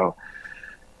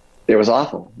 it was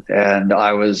awful. And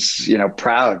I was,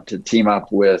 proud to team up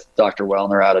with Dr.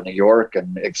 Wellner out of New York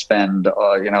and expend,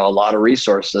 a lot of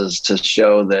resources to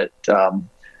show that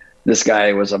this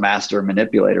guy was a master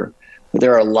manipulator. But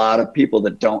there are a lot of people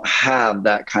that don't have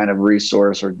that kind of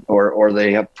resource, or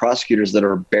they have prosecutors that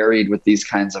are buried with these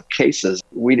kinds of cases.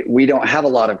 We don't have a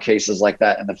lot of cases like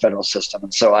that in the federal system.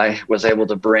 And so I was able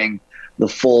to bring the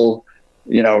full,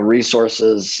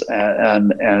 resources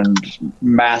and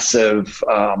massive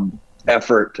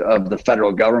effort of the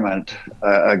federal government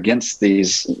against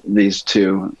these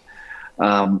two.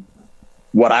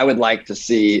 What I would like to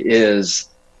see is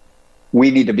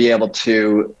we need to be able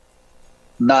to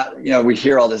not, we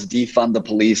hear all this defund the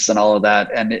police and all of that,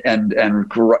 and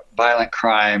violent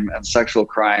crime and sexual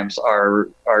crimes are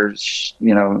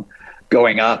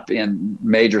going up in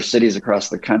major cities across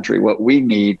the country. What we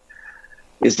need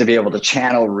is to be able to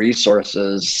channel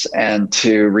resources and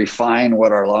to refine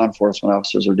what our law enforcement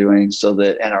officers are doing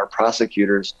and our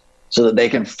prosecutors, so that they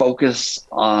can focus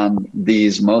on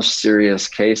these most serious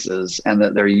cases and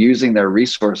that they're using their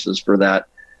resources for that.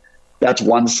 That's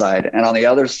one side. And on the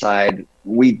other side,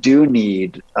 we do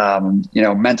need,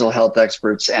 mental health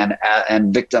experts and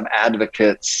victim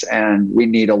advocates. And we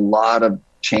need a lot of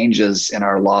changes in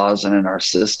our laws and in our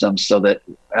systems so that,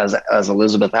 as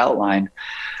Elizabeth outlined,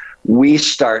 we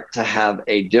start to have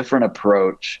a different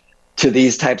approach to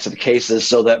these types of cases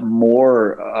so that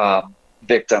more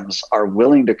victims are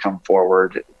willing to come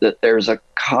forward, that there's a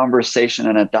conversation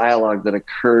and a dialogue that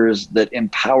occurs that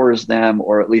empowers them,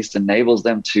 or at least enables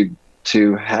them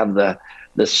to have the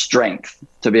strength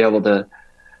to be able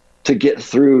to get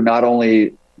through not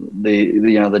only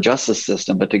the justice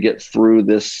system, but to get through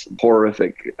this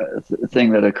horrific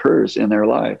thing that occurs in their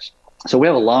lives. So we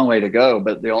have a long way to go,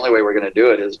 but the only way we're going to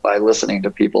do it is by listening to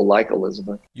people like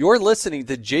Elizabeth. You're listening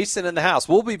to Jason in the House.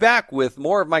 We'll be back with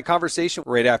more of my conversation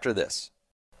right after this.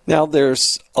 Now,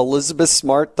 there's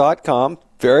ElizabethSmart.com,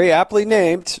 very aptly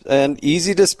named and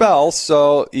easy to spell,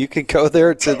 so you can go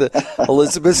there to the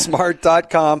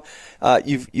ElizabethSmart.com.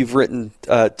 You've written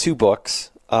 2 books,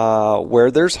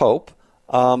 Where There's Hope,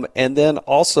 and then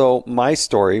also My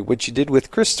Story, which you did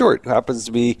with Chris Stewart, who happens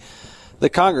to be the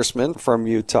congressman from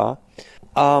Utah,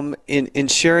 in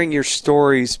sharing your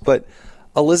stories. But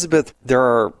Elizabeth, there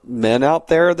are men out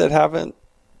there that haven't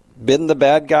been the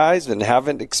bad guys and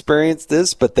haven't experienced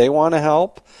this, but they want to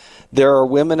help. There are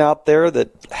women out there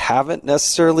that haven't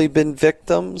necessarily been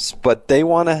victims, but they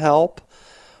want to help.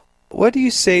 What do you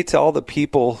say to all the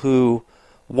people who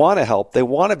want to help? They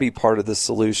want to be part of the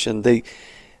solution. They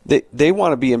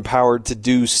want to be empowered to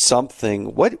do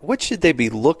something. What should they be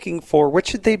looking for? What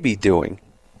should they be doing?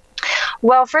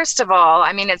 Well, first of all,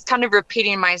 I mean, it's kind of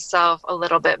repeating myself a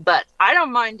little bit, but I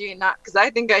don't mind doing that because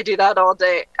I think I do that all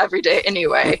day, every day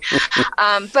anyway.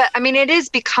 But I mean, it is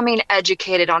becoming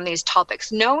educated on these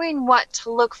topics, knowing what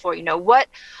to look for,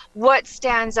 what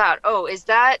stands out. Oh, does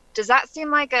that seem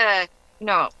like a,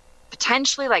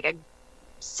 potentially like a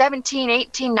 17,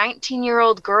 18,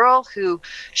 19-year-old girl who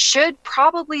should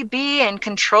probably be in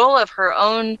control of her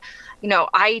own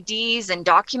IDs and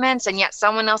documents, and yet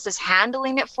someone else is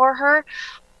handling it for her?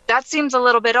 That seems a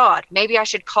little bit odd. Maybe I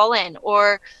should call in.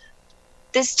 Or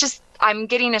I'm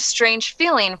getting a strange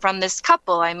feeling from this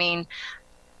couple. I mean,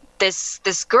 this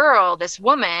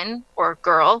woman or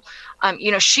girl,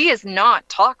 she is not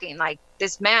talking. Like,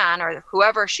 this man or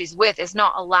whoever she's with is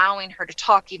not allowing her to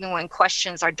talk even when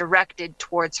questions are directed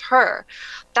towards her.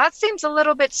 That seems a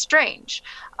little bit strange.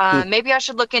 Maybe I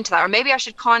should look into that, or maybe I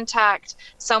should contact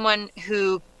someone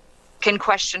who can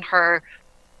question her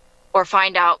or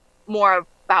find out more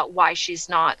about why she's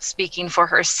not speaking for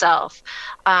herself.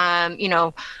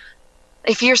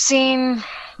 If you're seeing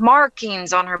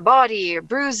markings on her body or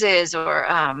bruises, or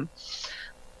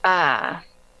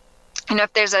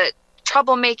if there's a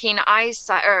trouble making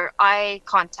eye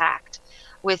contact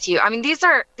with you. I mean, these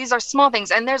are small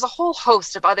things, and there's a whole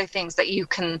host of other things that you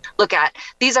can look at.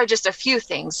 These are just a few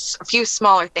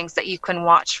smaller things that you can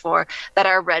watch for that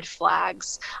are red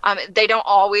flags. They don't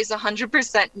always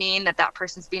 100% mean that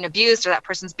person's being abused or that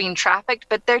person's being trafficked,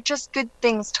 but they're just good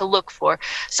things to look for.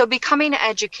 So becoming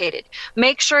educated,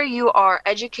 make sure you are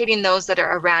educating those that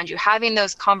are around you, having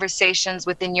those conversations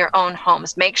within your own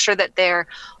homes. Make sure that they're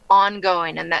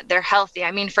ongoing and that they're healthy.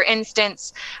 I mean, for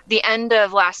instance, the end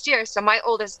of last year, so my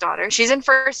oldest daughter, she's in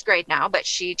first grade now, but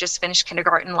she just finished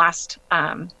kindergarten last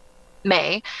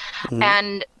May. Mm-hmm.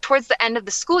 And towards the end of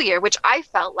the school year, which I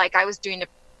felt like I was doing a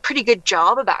pretty good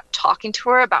job about talking to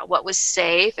her about what was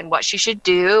safe and what she should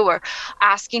do, or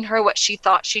asking her what she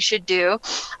thought she should do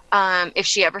if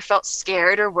she ever felt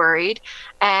scared or worried.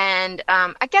 And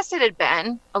I guess it had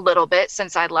been a little bit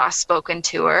since I'd last spoken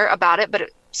to her about it, but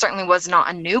it certainly was not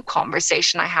a new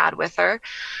conversation I had with her.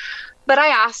 But I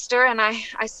asked her, and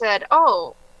I said,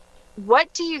 oh,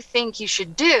 what do you think you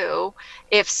should do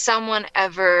if someone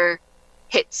ever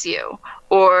hits you?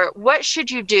 Or what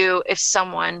should you do if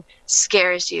someone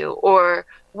scares you? Or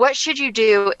what should you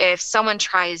do if someone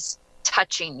tries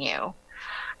touching you?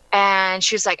 And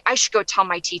she was like, I should go tell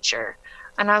my teacher.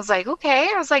 And I was like, okay.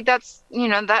 I was like, that's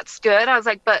good. I was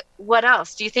like, but what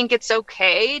else? Do you think it's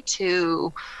okay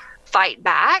to fight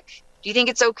back? Do you think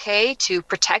it's okay to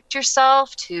protect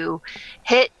yourself, to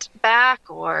hit back,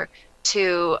 or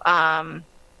to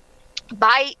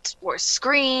bite or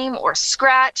scream or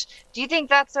scratch? Do you think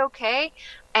that's okay?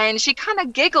 And she kind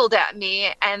of giggled at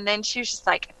me, and then she was just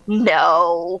like,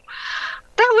 no,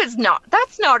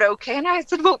 that's not okay. And I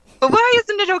said, well, but why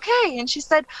isn't it okay? And she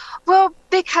said, well,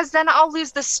 because then I'll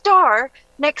lose the star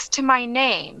next to my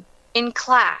name in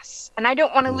class, and I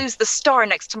don't want to lose the star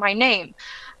next to my name.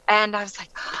 And I was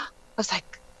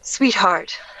like,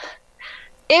 sweetheart,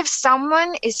 if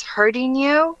someone is hurting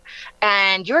you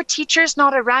and your teacher's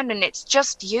not around and it's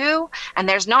just you and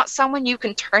there's not someone you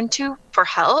can turn to for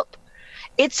help,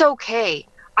 it's okay.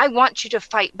 I want you to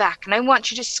fight back, and I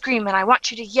want you to scream, and I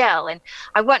want you to yell, and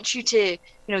I want you to,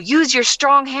 use your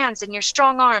strong hands and your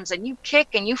strong arms, and you kick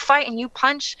and you fight and you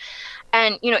punch.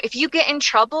 And, if you get in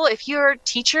trouble, if your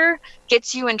teacher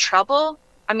gets you in trouble,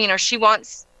 or she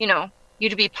wants, you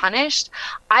to be punished,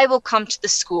 I will come to the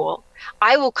school.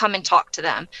 I will come and talk to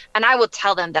them, and I will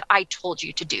tell them that I told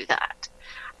you to do that.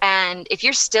 And if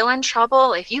you're still in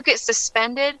trouble, if you get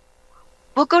suspended,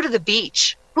 we'll go to the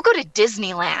beach. We'll go to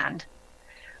Disneyland.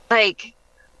 Like,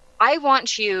 I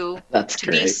want you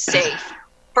to be safe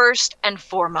first and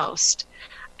foremost.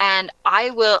 And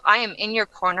I am in your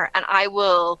corner, and I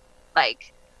will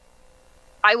back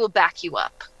you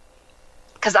up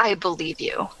because I believe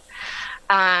you.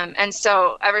 And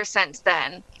so ever since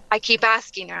then, I keep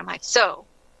asking her, I'm like, so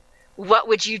what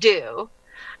would you do?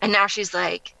 And now she's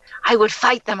like, I would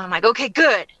fight them. I'm like, okay,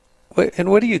 good.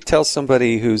 And what do you tell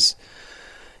somebody who's,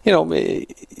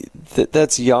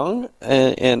 that's young,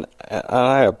 and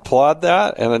I applaud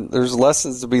that, and there's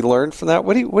lessons to be learned from that.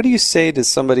 What do you say to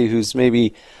somebody who's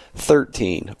maybe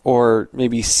 13 or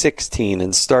maybe 16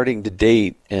 and starting to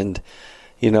date and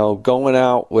going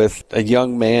out with a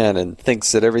young man and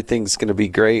thinks that everything's going to be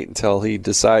great until he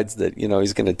decides that,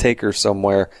 he's going to take her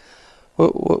somewhere?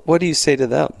 What do you say to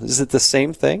them? Is it the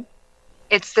same thing?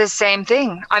 It's the same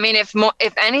thing. I mean, if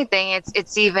anything,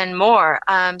 it's even more.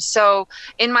 So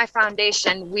in my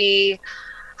foundation, we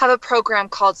have a program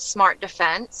called Smart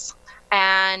Defense.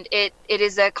 And it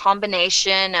is a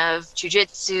combination of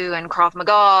jiu-jitsu and Krav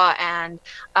Maga and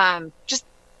just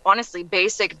honestly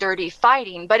basic dirty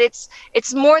fighting. But it's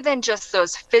more than just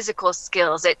those physical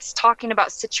skills. It's talking about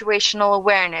situational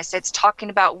awareness. It's talking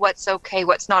about what's okay,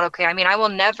 what's not okay. I mean, I will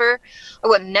never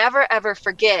ever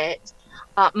forget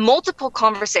multiple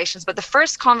conversations, but the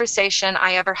first conversation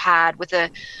I ever had with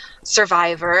a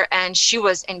survivor, and she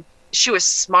was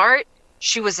smart.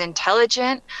 She was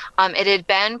intelligent. It had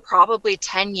been probably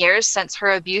 10 years since her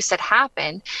abuse had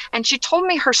happened. And she told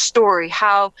me her story,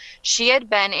 how she had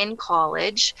been in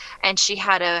college and she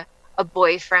had a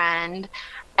boyfriend.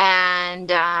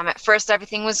 And at first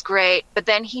everything was great, but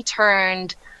then he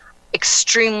turned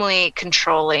extremely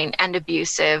controlling and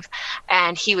abusive,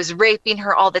 and he was raping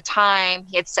her all the time.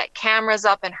 He had set cameras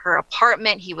up in her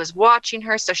apartment. He was watching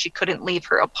her so she couldn't leave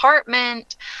her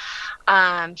apartment.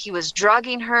 He was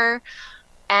drugging her.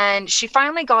 And she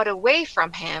finally got away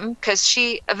from him because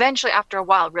she eventually, after a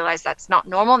while, realized that's not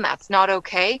normal and that's not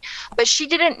okay. But she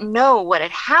didn't know what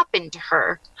had happened to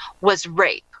her was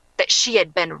rape, that she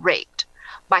had been raped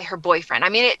by her boyfriend. I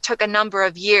mean, it took a number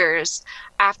of years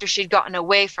after she'd gotten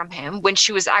away from him when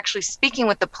she was actually speaking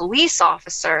with the police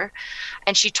officer,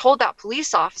 and she told that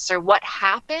police officer what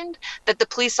happened, that the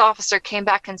police officer came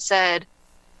back and said,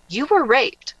 "You were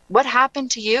raped. What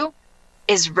happened to you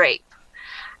is rape.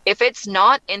 If it's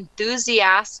not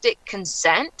enthusiastic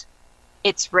consent,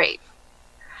 it's rape."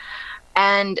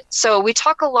 And so we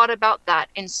talk a lot about that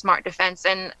in Smart Defense.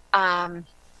 And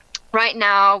right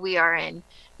now we are in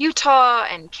Utah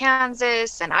and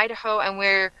Kansas and Idaho, and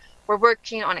we're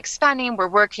working on expanding. We're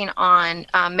working on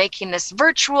making this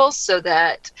virtual so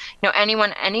that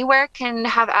anyone anywhere can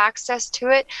have access to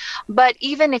it. But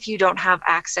even if you don't have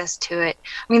access to it,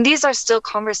 I mean, these are still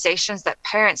conversations that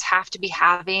parents have to be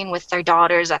having with their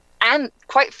daughters and,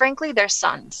 quite frankly, their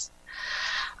sons.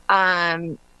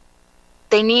 They're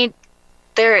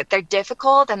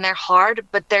difficult and they're hard,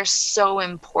 but they're so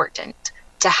important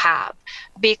to have,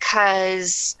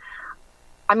 because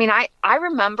I mean, I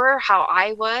remember how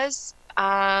I was,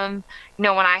 when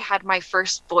I had my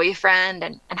first boyfriend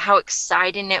and how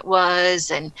exciting it was,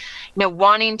 and,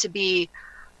 wanting to be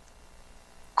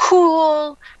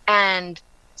cool and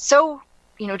so,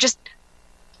 just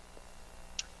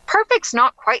perfect's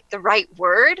not quite the right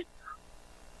word,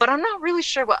 but I'm not really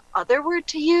sure what other word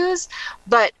to use,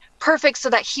 but perfect so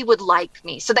that he would like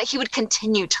me, so that he would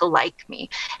continue to like me.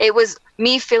 It was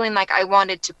me feeling like I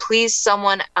wanted to please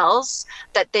someone else,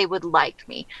 that they would like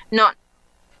me. Not,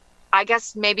 I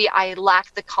guess maybe I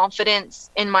lacked the confidence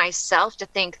in myself to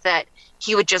think that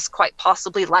he would just quite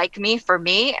possibly like me for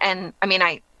me. And I mean,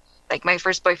 like my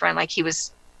first boyfriend, like he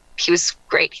was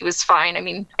great. He was fine. I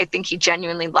mean, I think he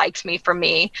genuinely liked me for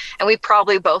me, and we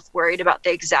probably both worried about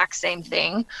the exact same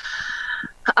thing.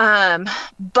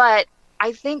 But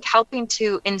I think helping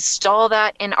to install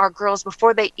that in our girls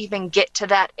before they even get to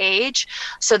that age,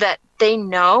 so that they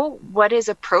know what is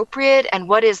appropriate and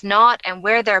what is not, and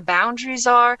where their boundaries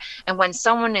are. And when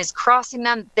someone is crossing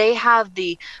them, they have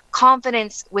the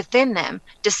confidence within them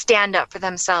to stand up for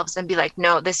themselves and be like,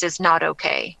 no, this is not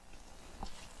okay.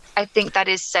 I think that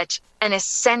is such an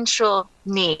essential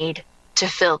need to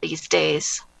fill these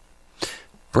days.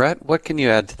 Brett, what can you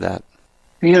add to that?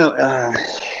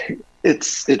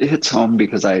 It hits home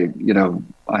because I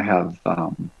have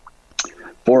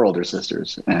 4 older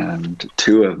sisters, and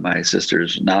 2 of my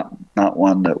sisters, not the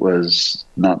one that was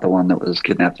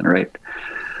kidnapped and raped,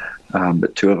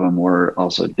 but 2 of them were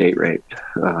also date raped.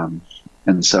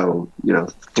 And so,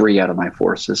 3 out of my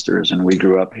 4 sisters, and we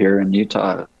grew up here in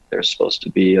Utah. They're supposed to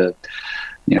be a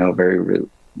very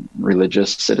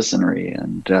religious citizenry,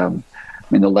 and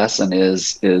I mean, the lesson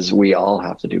is we all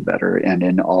have to do better, and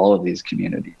in all of these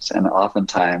communities. And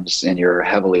oftentimes in your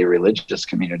heavily religious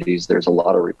communities, there's a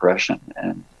lot of repression,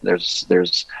 and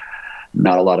there's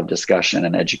not a lot of discussion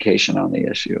and education on the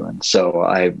issue. And so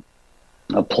I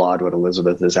applaud what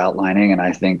Elizabeth is outlining, and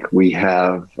I think we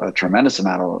have a tremendous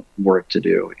amount of work to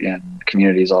do in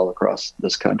communities all across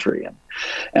this country.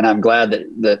 And I'm glad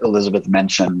that Elizabeth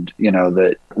mentioned,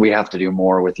 that we have to do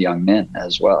more with young men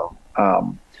as well.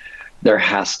 There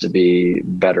has to be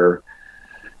better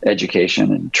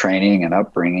education and training and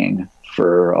upbringing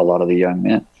for a lot of the young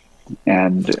men.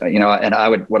 And,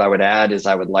 what I would add is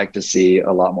I would like to see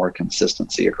a lot more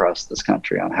consistency across this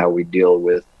country on how we deal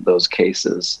with those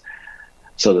cases,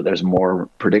 so that there's more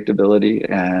predictability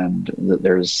and that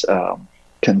there's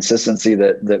consistency,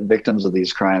 that victims of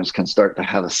these crimes can start to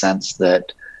have a sense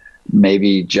that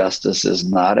maybe justice is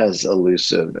not as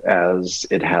elusive as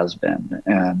it has been.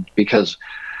 And because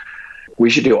we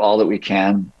should do all that we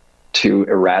can to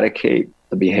eradicate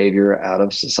the behavior out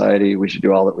of society. We should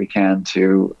do all that we can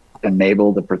to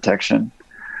enable the protection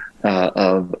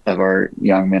of our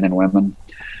young men and women.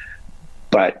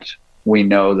 But we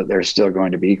know that there's still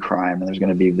going to be crime, and there's going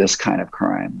to be this kind of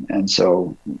crime. And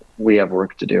so we have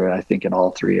work to do, I think, in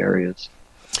all three areas.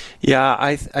 Yeah,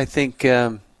 I think,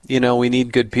 we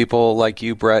need good people like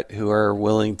you, Brett, who are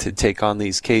willing to take on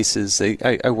these cases.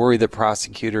 I worry that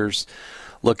prosecutors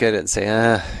look at it and say,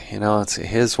 it's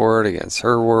his word against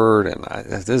her word, and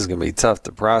this is going to be tough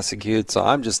to prosecute, so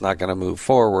I'm just not going to move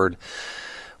forward,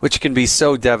 which can be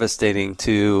so devastating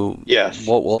to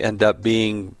what will end up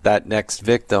being that next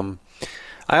victim.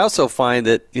 I also find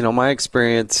that, my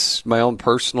experience, my own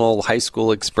personal high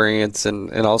school experience,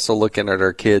 and also looking at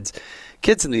our kids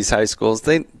in these high schools,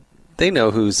 they know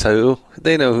who's who.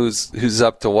 They know who's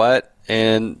up to what,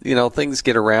 and, things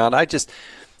get around.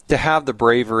 To have the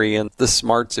bravery and the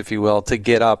smarts, if you will, to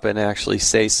get up and actually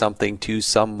say something to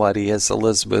somebody, as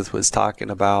Elizabeth was talking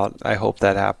about. I hope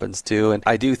that happens too. And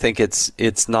I do think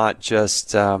it's not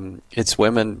just it's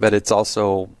women, but it's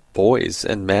also boys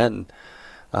and men.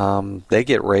 They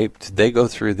get raped. They go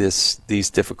through these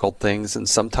difficult things, and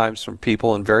sometimes from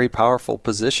people in very powerful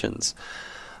positions,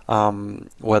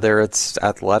 whether it's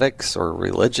athletics or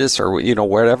religious or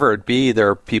whatever it be. There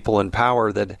are people in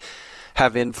power that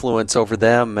have influence over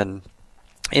them, and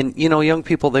young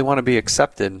people, they want to be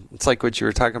accepted. It's like what you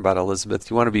were talking about, Elizabeth.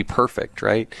 You want to be perfect,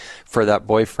 right, for that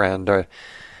boyfriend, but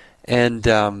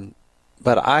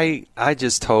I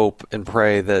just hope and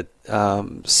pray that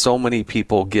so many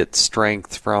people get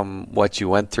strength from what you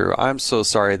went through. I'm so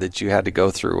sorry that you had to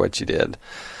go through what you did.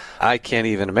 I can't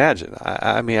even imagine.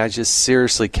 I mean, I just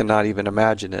seriously cannot even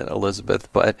imagine it,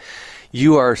 Elizabeth, but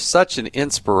you are such an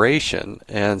inspiration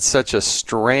and such a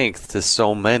strength to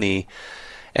so many,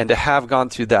 and to have gone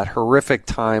through that horrific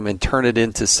time and turn it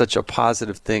into such a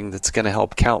positive thing that's going to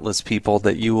help countless people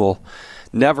that you will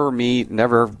never meet,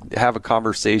 never have a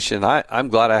conversation. I'm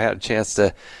glad I had a chance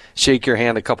to shake your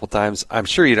hand a couple times. I'm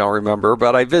sure you don't remember,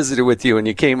 but I visited with you and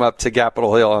you came up to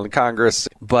Capitol Hill on Congress.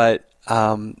 But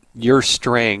your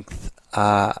strength,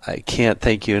 I can't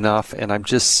thank you enough, and I'm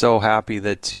just so happy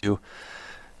that you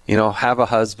have a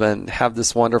husband, have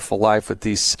this wonderful life with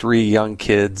these 3 young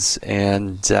kids,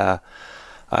 and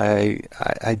I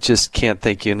just can't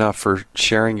thank you enough for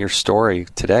sharing your story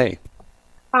today.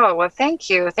 Oh, well, thank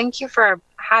you. Thank you for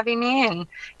having me and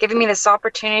giving me this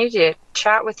opportunity to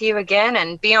chat with you again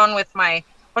and be on with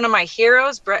one of my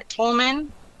heroes, Brett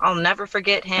Tolman. I'll never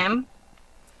forget him.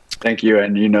 Thank you,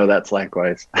 and that's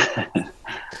likewise.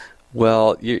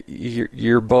 Well,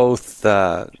 you're both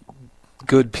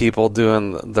good people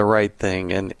doing the right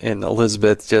thing, and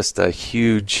Elizabeth, just a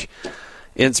huge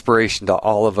inspiration to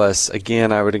all of us.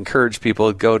 Again, I would encourage people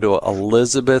to go to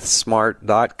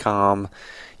elizabethsmart.com.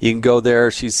 You can go there.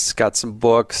 She's got some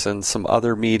books and some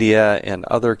other media and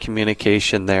other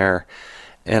communication there.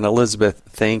 And Elizabeth,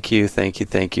 thank you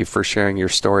for sharing your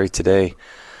story today.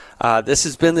 This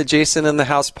has been the Jason in the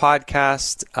House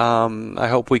podcast. I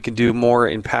hope we can do more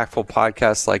impactful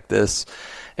podcasts like this.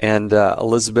 And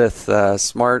Elizabeth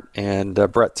Smart and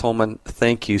Brett Tolman,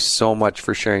 thank you so much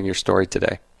for sharing your story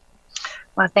today.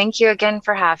 Well, thank you again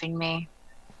for having me.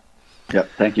 Yep,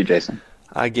 thank you, Jason.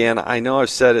 Again, I know I've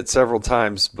said it several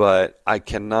times, but I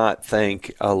cannot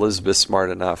thank Elizabeth Smart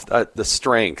enough. The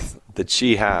strength that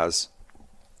she has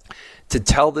to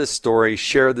tell this story,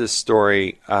 share this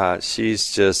story.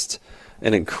 She's just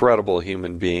an incredible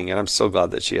human being, and I'm so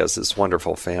glad that she has this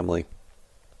wonderful family.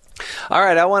 All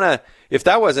right, if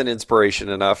that wasn't inspiration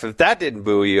enough, if that didn't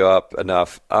buoy you up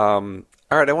enough, all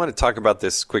right, I want to talk about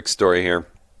this quick story here.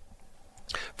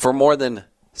 For more than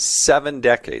 7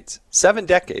 decades,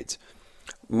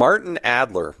 Martin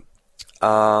Adler,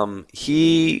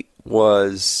 he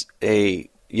was a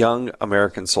young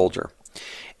American soldier,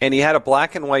 and he had a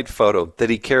black and white photo that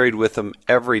he carried with him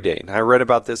every day. And I read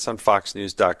about this on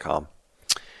FoxNews.com.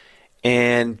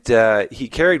 And he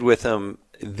carried with him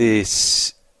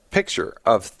this picture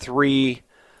of 3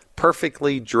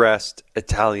 perfectly dressed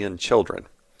Italian children.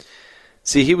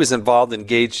 See, he was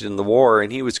engaged in the war,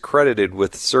 and he was credited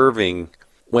with serving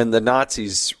when the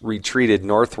Nazis retreated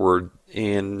northward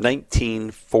in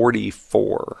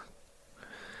 1944.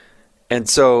 And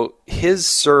so his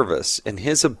service and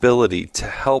his ability to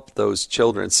help those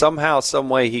children, somehow, some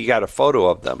way, he got a photo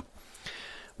of them.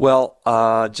 Well,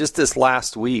 just this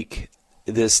last week,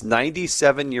 this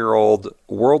 97-year-old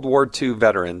World War II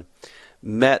veteran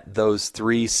met those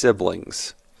 3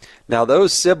 siblings. Now,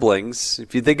 those siblings,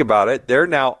 if you think about it, they're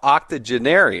now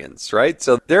octogenarians, right?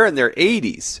 So they're in their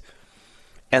 80s.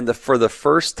 And for the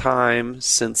first time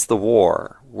since the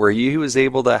war, where he was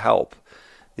able to help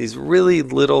these really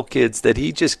little kids that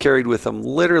he just carried with him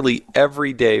literally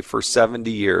every day for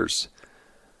 70 years.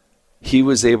 He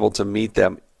was able to meet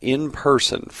them in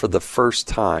person for the first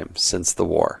time since the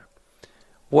war.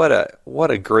 What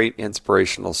a great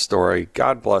inspirational story.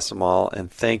 God bless them all, and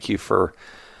thank you for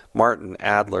Martin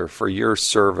Adler for your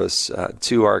service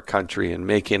to our country and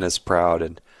making us proud.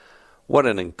 And what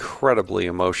an incredibly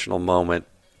emotional moment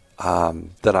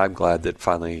that I'm glad that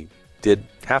finally did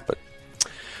happen.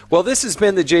 Well, this has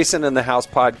been the Jason in the House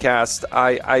podcast.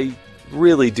 I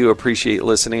really do appreciate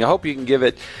listening. I hope you can give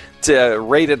it to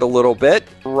rate it a little bit,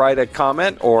 write a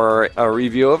comment or a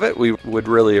review of it. We would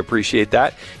really appreciate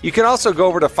that. You can also go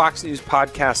over to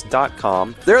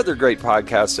foxnewspodcast.com. There are other great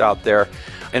podcasts out there,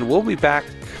 and we'll be back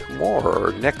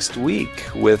more next week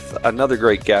with another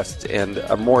great guest and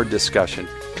a more discussion.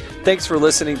 Thanks for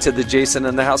listening to the Jason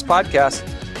in the House podcast.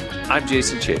 I'm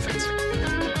Jason Chaffetz.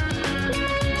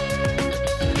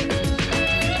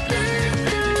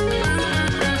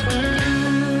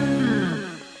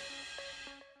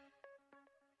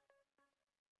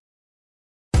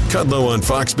 Kudlow on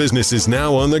Fox Business is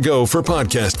now on the go for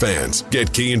podcast fans.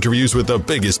 Get key interviews with the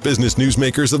biggest business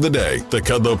newsmakers of the day. The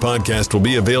Kudlow podcast will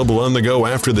be available on the go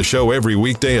after the show every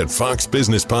weekday at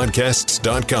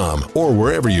foxbusinesspodcasts.com or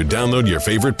wherever you download your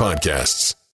favorite podcasts.